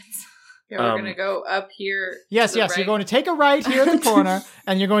directions? Yeah, we're gonna go up here. Yes, yes. Right. You're going to take a right here at the corner,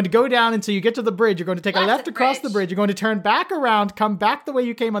 and you're going to go down until you get to the bridge. You're going to take a left across the bridge. You're going to turn back around, come back the way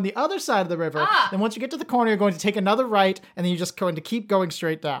you came on the other side of the river. Then once you get to the corner, you're going to take another right, and then you're just going to keep going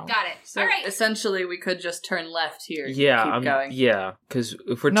straight down. Got it. So essentially, we could just turn left here. Yeah, keep going. Yeah, because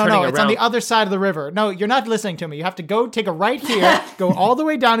if we're turning around... No, it's on the other side of the river. No, you're not listening to me. You have to go take a right here, go all the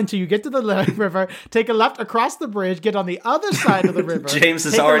way down until you get to the river, take a left across the bridge, get on the other side of the river. James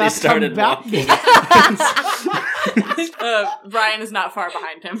has already started walking. Brian is not far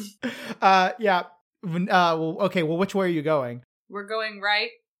behind him. Yeah. Okay, well, which way are you going? We're going right.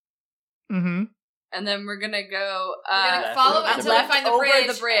 Mm-hmm. And then we're gonna go we're gonna follow until we find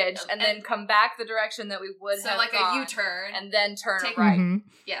the bridge, and then come back the direction that we would have so like gone, a U-turn, and then turn right. Mm-hmm.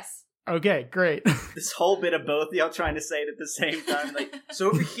 Yes. Okay, great. This whole bit of both of y'all trying to say it at the same time, like, so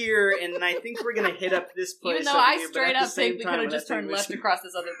over here, and then I think we're gonna hit up this place. Even though I straight up think we could have just turned left across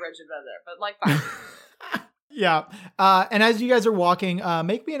this other bridge and been there, but like fine. Yeah. And as you guys are walking,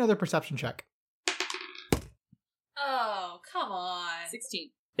 make me another perception check. Oh, come on.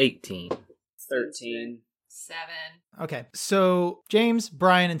 16. 18. 13. 7. Okay. So James,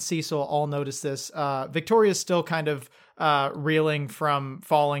 Brian, and Cecil all notice this. Victoria's still kind of reeling from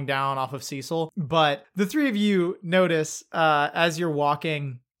falling down off of Cecil. But the three of you notice as you're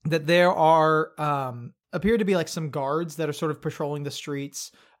walking that there are appear to be like some guards that are sort of patrolling the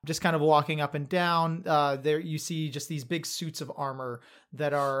streets, just kind of walking up and down. There you see just these big suits of armor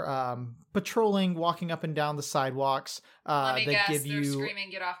that are patrolling, walking up and down the sidewalks. Let me guess, they're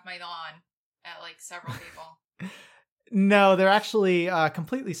screaming, "Get off my lawn," at like several people. No, they're actually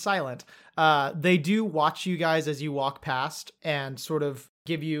completely silent. They do watch you guys as you walk past and sort of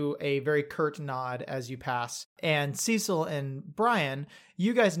give you a very curt nod as you pass. And Cecil and Brian,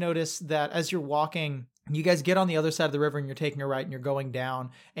 you guys notice that as you're walking, you guys get on the other side of the river and you're taking a right and you're going down,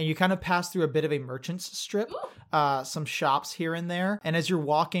 and you kind of pass through a bit of a merchant's strip, some shops here and there. And as you're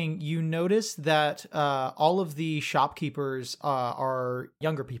walking, you notice that all of the shopkeepers are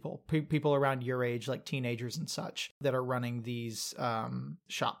younger people, people around your age, like teenagers and such, that are running these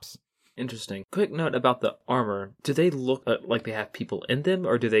shops. Interesting. Quick note about the armor. Do they look like they have people in them,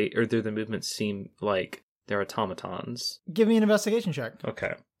 or do the movements seem like they're automatons? Give me an investigation check.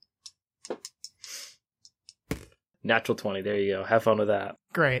 Okay. Natural 20. There you go. Have fun with that.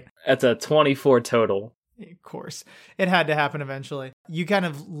 Great. That's a 24 total. Of course. It had to happen eventually.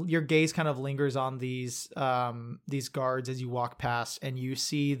 Your gaze kind of lingers on these guards as you walk past, and you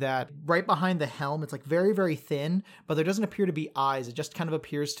see that right behind the helm, it's like very, very thin, but there doesn't appear to be eyes. It just kind of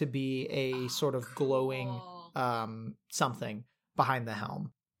appears to be a sort of glowing something behind the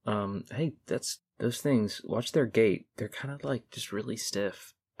helm. Hey, that's those things. Watch their gait. They're kind of like just really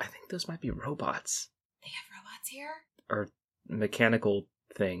stiff. I think those might be robots. They have robots here? Or mechanical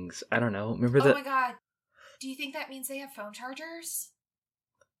things. I don't know. Remember Oh my god. Do you think that means they have phone chargers?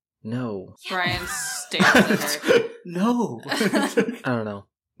 No. Yeah. Brian stands there. No. I don't know.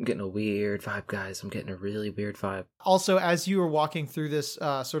 I'm getting a weird vibe, guys. I'm getting a really weird vibe. Also, as you are walking through this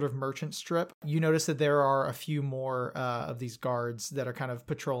sort of merchant strip, you notice that there are a few more of these guards that are kind of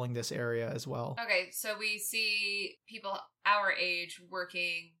patrolling this area as well. Okay, so we see people our age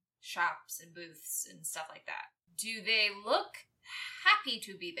working shops and booths and stuff like that. Do they look happy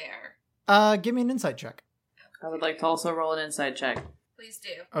to be there? Give me an insight check. I would like to also roll an insight check. Please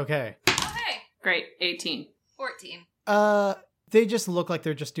do. Okay. Okay. Great. 18. 14. They just look like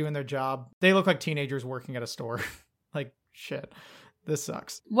they're just doing their job. They look like teenagers working at a store. Like, shit. This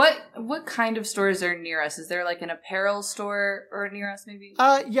sucks. What kind of stores are near us? Is there like an apparel store or near us maybe?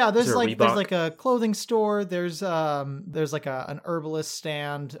 Yeah, there's like a clothing store, there's like an herbalist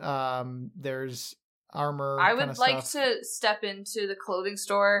stand, there's armor. I would like to step into the clothing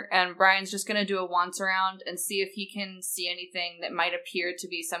store, and Brian's just going to do a once around and see if he can see anything that might appear to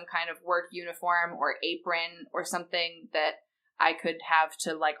be some kind of work uniform or apron or something that I could have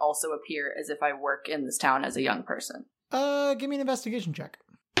to like also appear as if I work in this town as a young person. Give me an investigation check.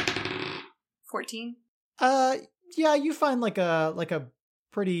 14? Yeah, you find like a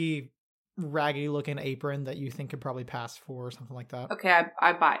pretty raggy looking apron that you think could probably pass for or something like that. Okay,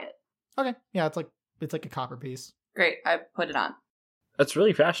 I buy it. Okay. Yeah, it's like a copper piece. Great, I put it on. That's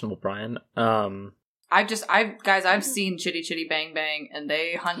really fashionable, Brian. I've seen Chitty Chitty Bang Bang, and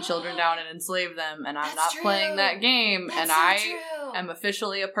they hunt children down and enslave them, and I'm not playing that game, and I am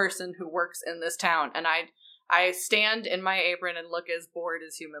officially a person who works in this town, and I stand in my apron and look as bored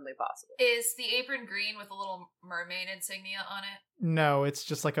as humanly possible. Is the apron green with a little mermaid insignia on it? No, it's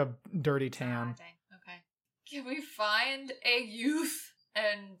just like a dirty tan. Okay. Can we find a youth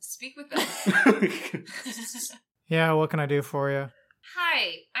and speak with them? Yeah, what can I do for you?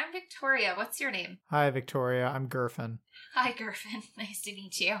 Hi, I'm Victoria. What's your name? Hi, Victoria. I'm Gerfin. Hi, Gerfin. Nice to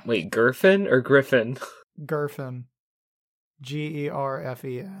meet you. Wait, Gerfin or Griffin? Gerfin.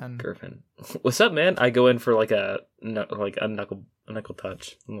 Gerfen. Gerfin. What's up, man? I go in for like a knuckle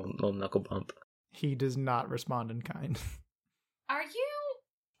touch, a little knuckle bump. He does not respond in kind.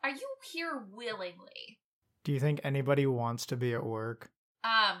 Are you here willingly? Do you think anybody wants to be at work?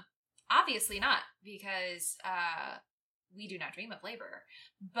 Obviously not, because we do not dream of labor.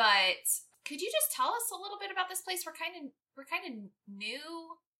 But could you just tell us a little bit about this place? We're kind of new.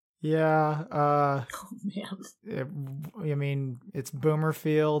 Yeah, Oh, man. I mean, it's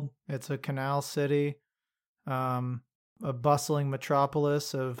Boomerfield. It's a canal city, a bustling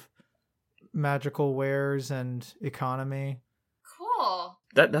metropolis of magical wares and economy. Cool.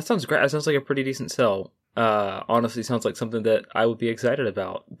 That sounds great. That sounds like a pretty decent sell. Honestly, sounds like something that I would be excited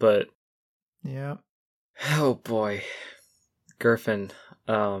about. But Yeah. oh boy, Gerfin,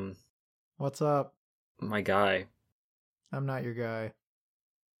 What's up? my guy. I'm not your guy.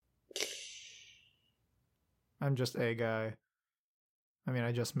 I'm just a guy. I mean,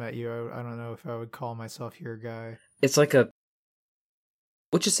 I just met you. I don't know if I would call myself your guy. It's like a.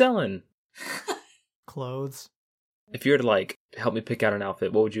 What you selling? Clothes? If you were to like help me pick out an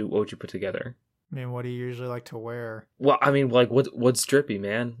outfit, what would you put together? I mean, what do you usually like to wear? Well, I mean, like what's drippy,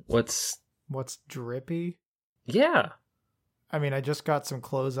 man? What's drippy? yeah? I mean, I just got some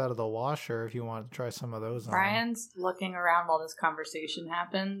clothes out of the washer if you want to try some of those on. Brian's looking around while this conversation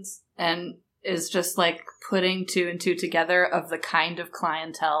happens and is just like putting two and two together of the kind of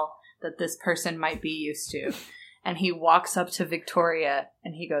clientele that this person might be used to. And he walks up to Victoria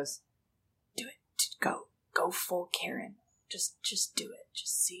and he goes, "Do it. Go full Karen. Just do it.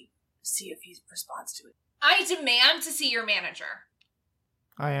 Just see if he responds to it." I demand to see your manager.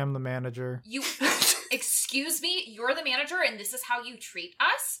 I am the manager. You, excuse me, you're the manager and this is how you treat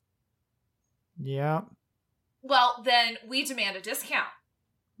us? Yeah. Well, then we demand a discount.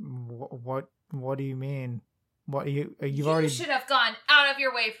 What do you mean? What you've You already should have gone out of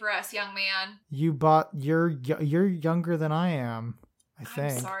your way for us, young man. you bought you're younger than I am, I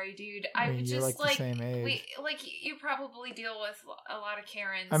think. I'm sorry, dude. I I mean, would you're just like the same age. you probably deal with a lot of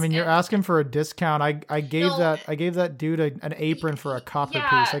Karens. I mean, you're and- asking for a discount. I gave No. that dude an apron for a copper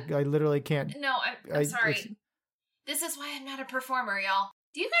Yeah. piece. I literally can't. No, I'm sorry. it's- This is why I'm not a performer, y'all.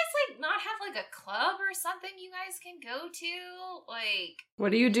 Do you guys not have a club or something you guys can go to? What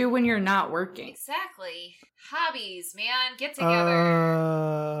do you do when you're not working? Exactly. Hobbies, man. Get together.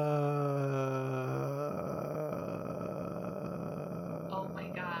 Oh my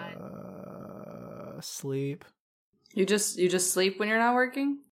God. Sleep. You just sleep when you're not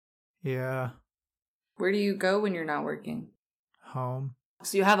working? Yeah. Where do you go when you're not working? Home.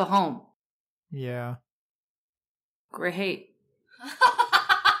 So you have a home. Yeah. Great.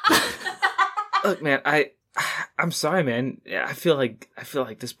 Look, man, I'm sorry, man. I feel like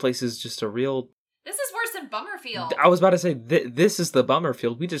this place is just a real. This is worse than Bummerfield. I was about to say this is the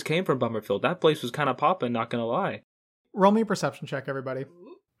Bummerfield. We just came from Bummerfield. That place was kind of popping. Not gonna lie. Roll me a perception check, everybody.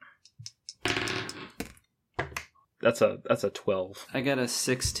 That's a 12. I got a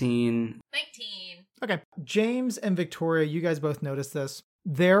 16. 19. Okay. James and Victoria, you guys both noticed this.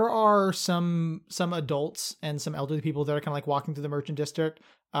 There are some adults and some elderly people that are kind of like walking through the merchant district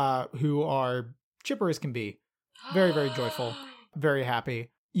who are chipper as can be. Very, very joyful. Very happy.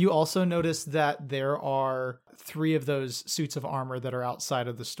 You also notice that there are 3 of those suits of armor that are outside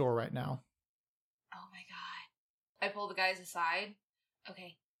of the store right now. Oh my god. I pull the guys aside.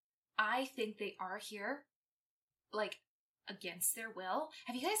 Okay. I think they are here, against their will.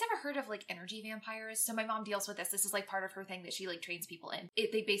 Have you guys ever heard of energy vampires? So my mom deals with this. This is part of her thing that she trains people in.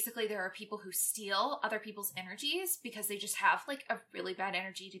 There are people who steal other people's energies because they just have a really bad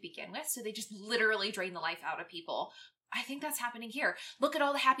energy to begin with. So they just literally drain the life out of people. I think that's happening here. Look at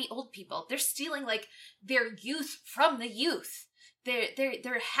all the happy old people. They're stealing their youth from the youth.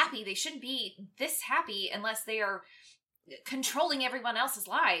 They're happy. They shouldn't be this happy unless they are controlling everyone else's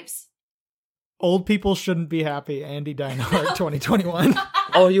lives. Old people shouldn't be happy. Andy Deinhardt, 2021.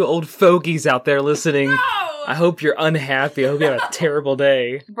 All you old fogies out there listening, No! I hope you're unhappy. I hope you have a terrible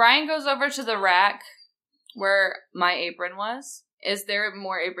day. Brian goes over to the rack where my apron was. Is there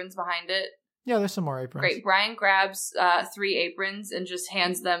more aprons behind it? Yeah, there's some more aprons. Great. Brian grabs 3 aprons and just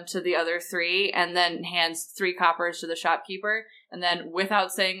hands them to the other 3 and then hands 3 coppers to the shopkeeper. And then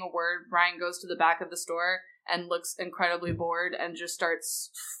without saying a word, Brian goes to the back of the store and looks incredibly bored and just starts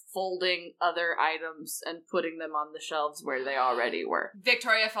folding other items and putting them on the shelves where they already were.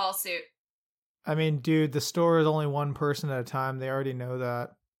 Victoria follows suit. I mean, dude, the store is only one person at a time. They already know that.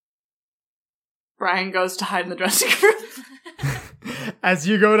 Brian goes to hide in the dressing room. As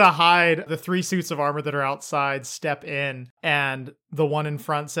you go to hide, the 3 suits of armor that are outside step in, and the one in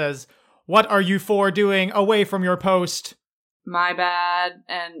front says, "What are you 4 doing away from your post?" My bad.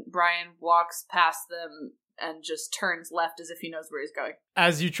 And Brian walks past them and just turns left as if he knows where he's going.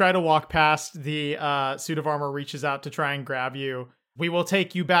 As you try to walk past, the suit of armor reaches out to try and grab you. "We will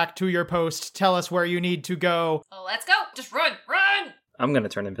take you back to your post. Tell us where you need to go." Oh, let's go. Just run. Run. I'm going to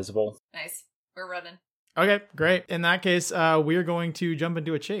turn invisible. Nice. We're running. Okay, great. In that case, we're going to jump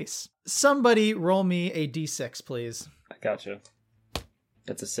into a chase. Somebody roll me a d6, please. I gotcha.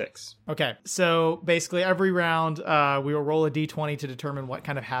 That's a 6. Okay, so basically every round, we will roll a d20 to determine what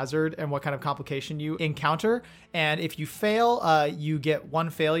kind of hazard and what kind of complication you encounter. And if you fail, you get 1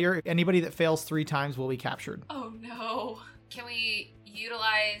 failure. Anybody that fails 3 times will be captured. Oh, no. Can we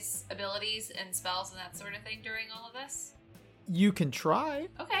utilize abilities and spells and that sort of thing during all of this? You can try.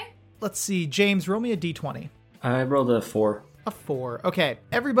 Okay. Let's see, James, roll me a d20. I rolled a 4. A 4. Okay,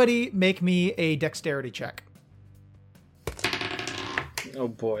 everybody make me a dexterity check. Oh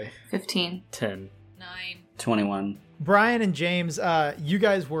boy. 15. 10. 9. 21. Brian and James, you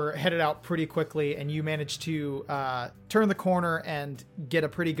guys were headed out pretty quickly, and you managed to turn the corner and get a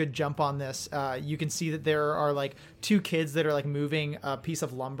pretty good jump on this. You can see that there are like 2 kids that are like moving a piece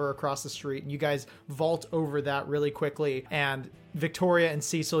of lumber across the street, and you guys vault over that really quickly. And Victoria and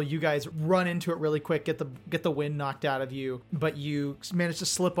Cecil, you guys run into it really quick, get the wind knocked out of you, but you manage to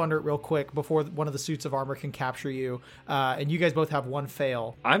slip under it real quick before one of the suits of armor can capture you. And you guys both have 1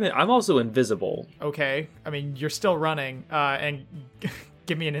 fail. I'm also invisible. Okay, I mean you're still running, and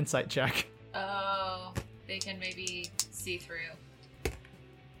give me an insight check. Oh, they can maybe see through.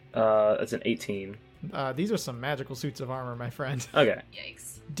 That's an 18. These are some magical suits of armor, my friend. Okay.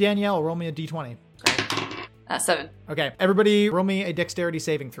 Yikes. Danielle, roll me a d20. 7. Okay, everybody roll me a dexterity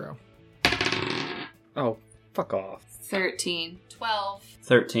saving throw. Oh, fuck off. 13. 12.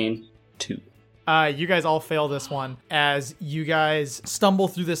 13. 2. You guys all fail this one as you guys stumble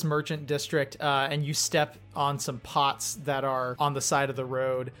through this merchant district, and you step on some pots that are on the side of the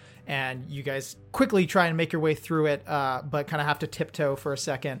road, and you guys quickly try and make your way through it, but kind of have to tiptoe for a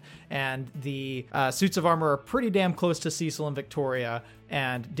second. And the suits of armor are pretty damn close to Cecil and Victoria,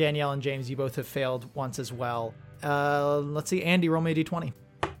 and Danielle and James, you both have failed once as well. Let's see, Andy, roll me a d20.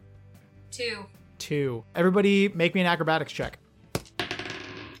 2. 2. Everybody make me an acrobatics check.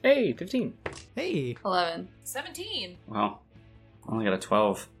 Hey, 15. Hey, 11. 17. Wow. I only got a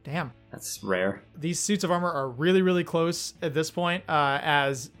 12. damn. That's rare. These suits of armor are really, really close at this point,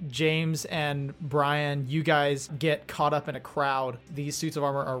 as James and Brian, you guys get caught up in a crowd. These suits of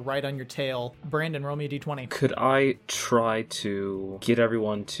armor are right on your tail. Brandon, roll me a d20. Could I try to get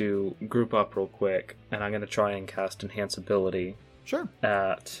everyone to group up real quick? And I'm going to try and cast Enhance Ability Sure.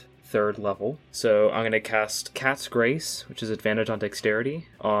 at 3rd level. So I'm going to cast Cat's Grace, which is advantage on dexterity,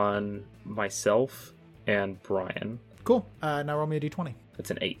 on myself and Brian. Cool. Now roll me a d20.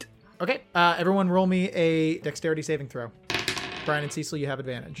 That's an 8. Okay. Everyone roll me a dexterity saving throw. Brian and Cecil, you have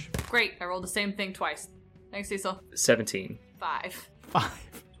advantage. Great. I rolled the same thing twice. Thanks, Cecil. 17. 5.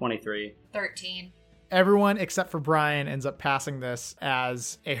 5. 23. 13. Everyone except for Brian ends up passing this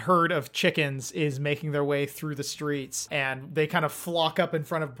as a herd of chickens is making their way through the streets, and they kind of flock up in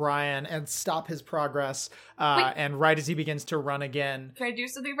front of Brian and stop his progress. And right as he begins to run again, Can I do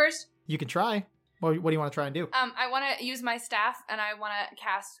something first? you can try. What do you want to try and do? I want to use my staff and I want to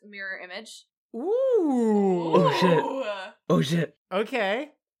cast Mirror Image. Ooh. Oh, shit. Oh, shit.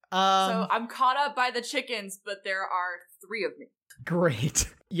 Okay. So I'm caught up by the chickens, but there are 3 of me. Great.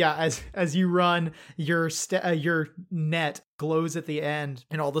 Yeah, as you run, your net glows at the end,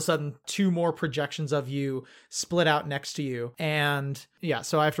 and all of a sudden 2 more projections of you split out next to you. And yeah,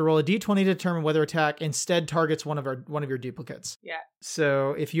 so I have to roll a d20 to determine whether attack instead targets one of your duplicates. Yeah.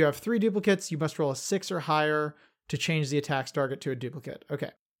 So if you have 3 duplicates, you must roll a 6 or higher to change the attack's target to a duplicate.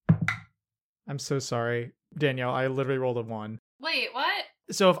 Okay. I'm so sorry, Danielle. I literally rolled a 1. Wait, what?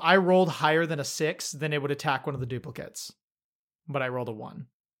 So if I rolled higher than a 6, then it would attack one of the duplicates. But I rolled a 1.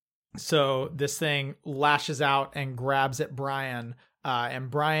 So this thing lashes out and grabs at Brian,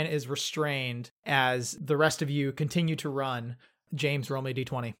 and Brian is restrained as the rest of you continue to run. James, roll me a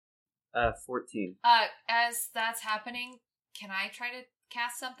d20. 14. As that's happening, can I try to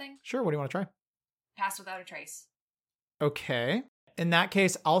cast something? Sure, what do you want to try? Pass without a trace. Okay. In that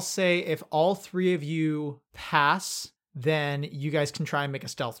case, I'll say if all 3 of you pass, then you guys can try and make a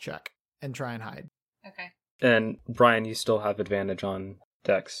stealth check and try and hide. Okay. And Brian, you still have advantage on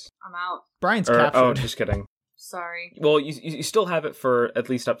Dex. I'm out. Brian's Oh, captured. just kidding. Sorry. Well, you still have it for at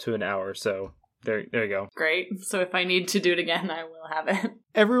least up to an hour, so there you go. Great. So if I need to do it again, I will have it.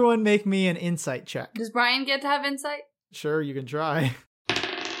 Everyone make me an insight check. Does Brian get to have insight? Sure, you can try.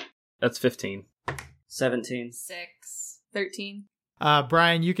 That's 15. 17. 6. 13.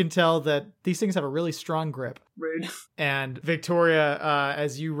 Brian, you can tell that these things have a really strong grip. Rude. And Victoria,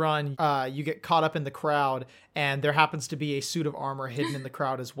 as you run, you get caught up in the crowd, and there happens to be a suit of armor hidden in the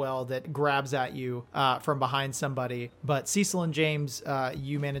crowd as well that grabs at you from behind somebody. But Cecil and James,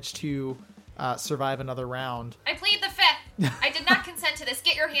 you manage to survive another round. I plead the fifth. I did not consent to this.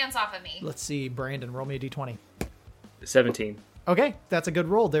 Get your hands off of me. Let's see, Brandon, roll me a d20. 17. Okay, that's a good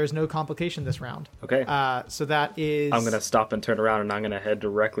roll. There's no complication this round. Okay. So that is... I'm going to stop and turn around, and I'm going to head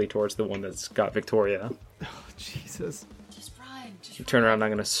directly towards the one that's got Victoria. Oh, Jesus. Just run. Just Turn around, and I'm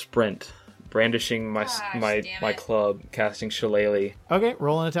going to sprint, brandishing my club, casting Shillelagh. Okay,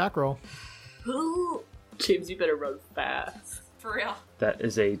 roll an attack roll. James, you better run fast. For real. That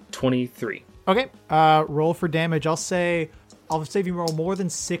is a 23. Okay, roll for damage. I'll say if you roll more than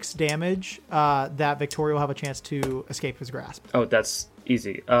 6 damage, that Victoria will have a chance to escape his grasp. Oh, that's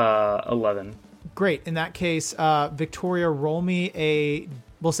easy. 11. Great. In that case, Victoria, roll me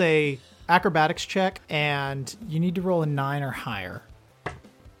we'll say, acrobatics check, and you need to roll a 9 or higher.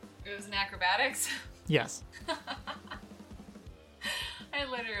 It was an acrobatics. Yes. I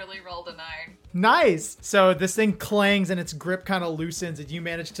literally rolled a 9. Nice. So this thing clangs and its grip kind of loosens, and you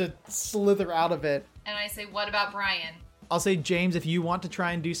manage to slither out of it. And I say, what about Brian? I'll say, James, if you want to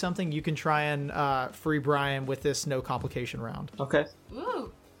try and do something, you can try and free Brian with this no complication round. Okay.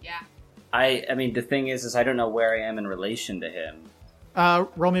 Ooh, yeah. I mean, the thing is I don't know where I am in relation to him.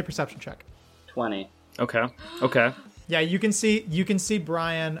 Roll me a perception check. 20. Okay. Yeah, you can see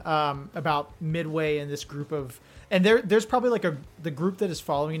Brian about midway in this group of, and there's probably like the group that is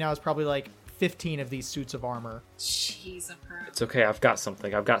following you now is probably like 15 of these suits of armor. Jeez, of her. It's okay. I've got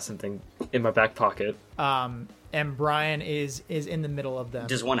something in my back pocket. And Brian is in the middle of them.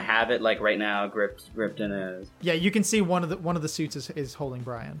 Does one have it like right now, gripped in a? Yeah, you can see one of the suits is holding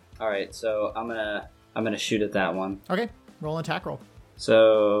Brian. All right, so I'm gonna shoot at that one. Okay, roll an attack roll.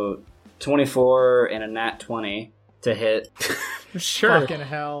 So 24 and a nat 20 to hit. Sure. Fucking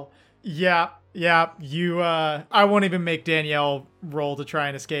hell. Yeah. You. I won't even make Danielle roll to try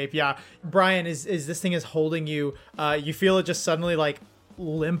and escape. Yeah, Brian is this thing is holding you. You feel it just suddenly like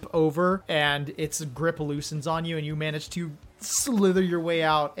limp over, and its grip loosens on you, and you manage to slither your way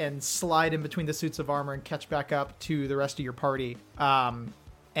out and slide in between the suits of armor and catch back up to the rest of your party.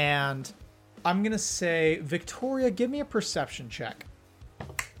 And I'm gonna say, Victoria, give me a perception check.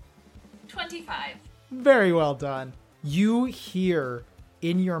 25. Very well done. You hear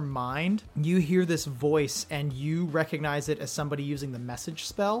in your mind, you hear this voice, and you recognize it as somebody using the message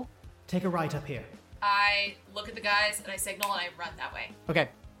spell. Take a right up here. I look at the guys and I signal and I run that way. Okay.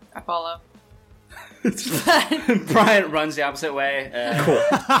 I follow. Brian runs the opposite way. Cool.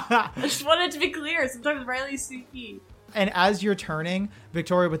 I just wanted it to be clear. Sometimes Riley's sneaky. And as you're turning,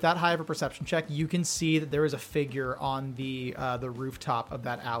 Victoria, with that high of a perception check, you can see that there is a figure on the rooftop of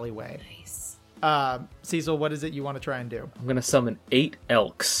that alleyway. Nice. Cecil, what is it you want to try and do? I'm gonna summon 8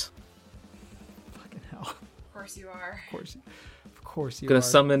 elks. Fucking hell. Of course you are. Of course you Gonna are.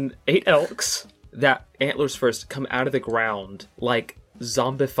 summon 8 elks that antlers first come out of the ground like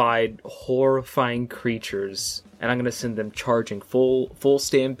zombified, horrifying creatures, and I'm gonna send them charging full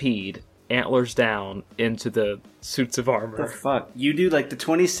stampede, antlers down, into the suits of armor. The fuck? You do like the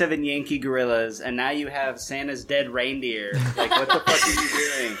 27 Yankee gorillas, and now you have Santa's dead reindeer. Like, what the fuck are you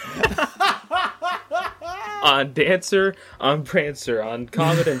doing? On Dancer, on Prancer, on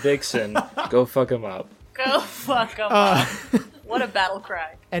Comet and Vixen, go fuck them up. Go fuck them up. What a battle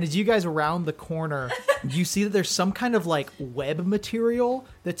cry. And as you guys round the corner, you see that there's some kind of like web material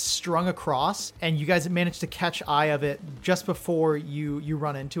that's strung across, and you guys manage to catch eye of it just before you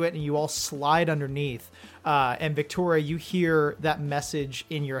run into it, and you all slide underneath. And Victoria, you hear that message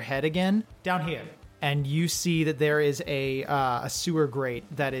in your head again, down here. And you see that there is a sewer grate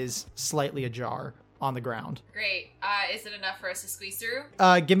that is slightly ajar on the ground. Great. Is it enough for us to squeeze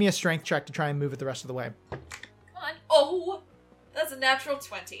through? Give me a strength check to try and move it the rest of the way. Come on. Oh! That's a natural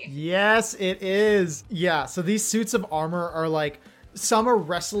 20. Yes, it is. Yeah, so these suits of armor are like, some are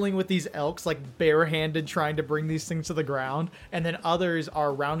wrestling with these elks, like barehanded, trying to bring these things to the ground. And then others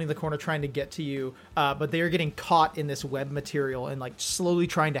are rounding the corner trying to get to you. But they are getting caught in this web material and like slowly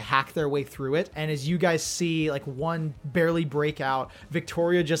trying to hack their way through it. And as you guys see like one barely break out,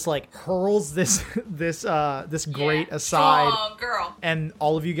 Victoria just like hurls this grate aside. Strong girl. And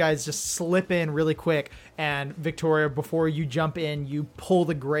all of you guys just slip in really quick. And Victoria, before you jump in, you pull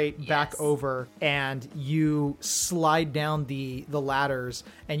the grate back over and you slide down the ladders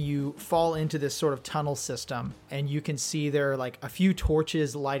and you fall into this sort of tunnel system. And you can see there are like a few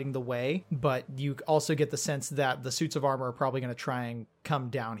torches lighting the way, but you also get the sense that the suits of armor are probably going to try and come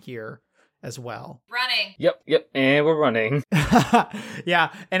down here as well. Running. Yep, and we're running.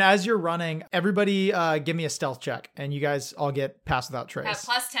 Yeah, and as you're running, everybody give me a stealth check, and you guys all get pass without trace. At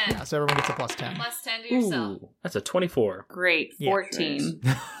plus 10. Yeah, so everyone gets a plus 10. Plus 10 to yourself. Ooh, that's a 24. Great. 14.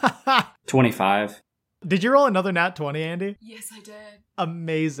 25. Did you roll another nat 20, Andy? Yes, I did.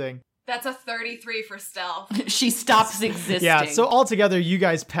 Amazing. That's a 33 for stealth. She stops existing. Yeah, so altogether, you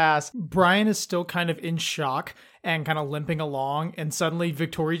guys pass. Brian is still kind of in shock and kind of limping along, and suddenly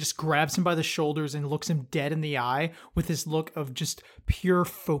Victoria just grabs him by the shoulders and looks him dead in the eye with this look of just pure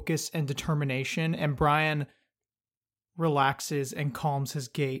focus and determination, and Brian relaxes and calms his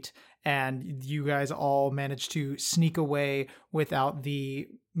gait, and you guys all manage to sneak away without the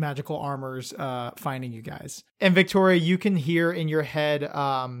magical armors finding you guys. And Victoria, you can hear in your head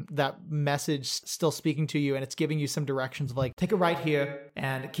that message still speaking to you, and it's giving you some directions of like, take a right here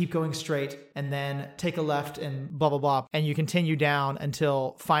and keep going straight, and then take a left and blah, blah, blah. And you continue down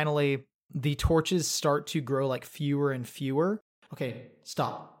until finally the torches start to grow like fewer and fewer. Okay,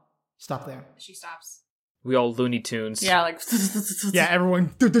 stop there. She stops. We all Looney Tunes. Yeah, like... Yeah,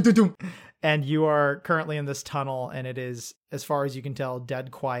 everyone... And you are currently in this tunnel, and it is, as far as you can tell,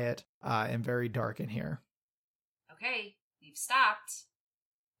 dead quiet and very dark in here. Okay, we've stopped.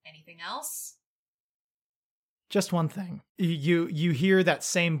 Anything else? Just one thing. You hear that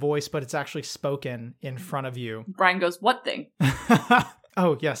same voice, but it's actually spoken in front of you. Brian goes, what thing?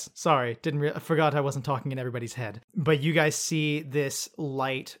 Oh, yes. Sorry. Forgot I wasn't talking in everybody's head. But you guys see this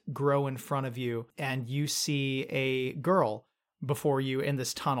light grow in front of you, and you see a girl before you in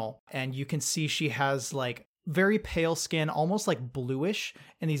this tunnel. And you can see she has like very pale skin, almost like bluish,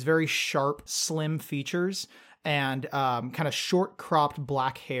 and these very sharp, slim features, and kind of short cropped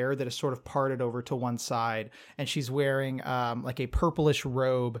black hair that is sort of parted over to one side. And she's wearing like a purplish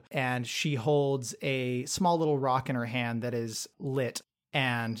robe, and she holds a small little rock in her hand that is lit.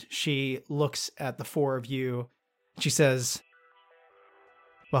 And she looks at the four of you. She says,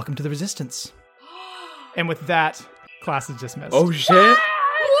 "Welcome to the Resistance." And with that, class is dismissed. Oh, shit. What?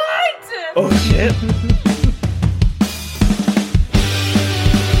 Oh, shit.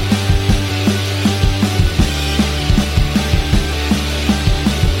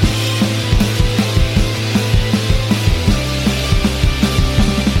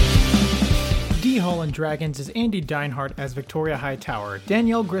 D-Hall and Dragons is Andy Deinhardt as Victoria Hightower,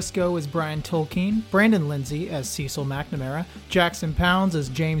 Danielle Grisco as Brian Tolkien, Brandon Lindsay as Cecil McNamara, Jackson Pounds as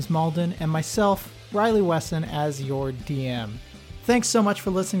James Malden, and myself, Riley Wesson, as your DM. Thanks so much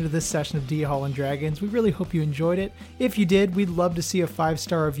for listening to this session of D-Hall and Dragons. We really hope you enjoyed it. If you did, we'd love to see a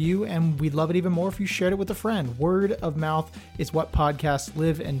 5-star review, and we'd love it even more if you shared it with a friend. Word of mouth is what podcasts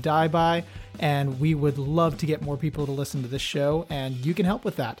live and die by, and we would love to get more people to listen to this show, and you can help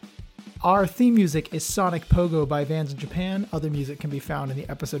with that. Our theme music is Sonic Pogo by Vans in Japan. Other music can be found in the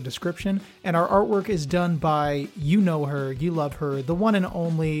episode description. And our artwork is done by, you know her, you love her, the one and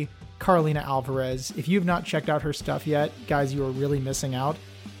only Carlina Alvarez. If you have not checked out her stuff yet, guys, you are really missing out.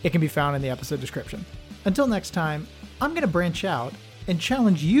 It can be found in the episode description. Until next time, I'm going to branch out and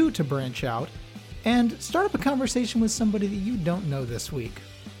challenge you to branch out and start up a conversation with somebody that you don't know this week.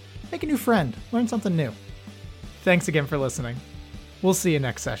 Make a new friend. Learn something new. Thanks again for listening. We'll see you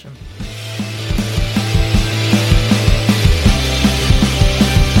next session.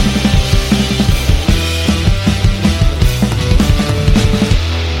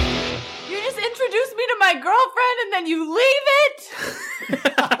 You just introduced me to my girlfriend and then you leave it?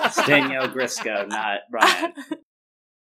 It's Danielle Grisco, not Brian.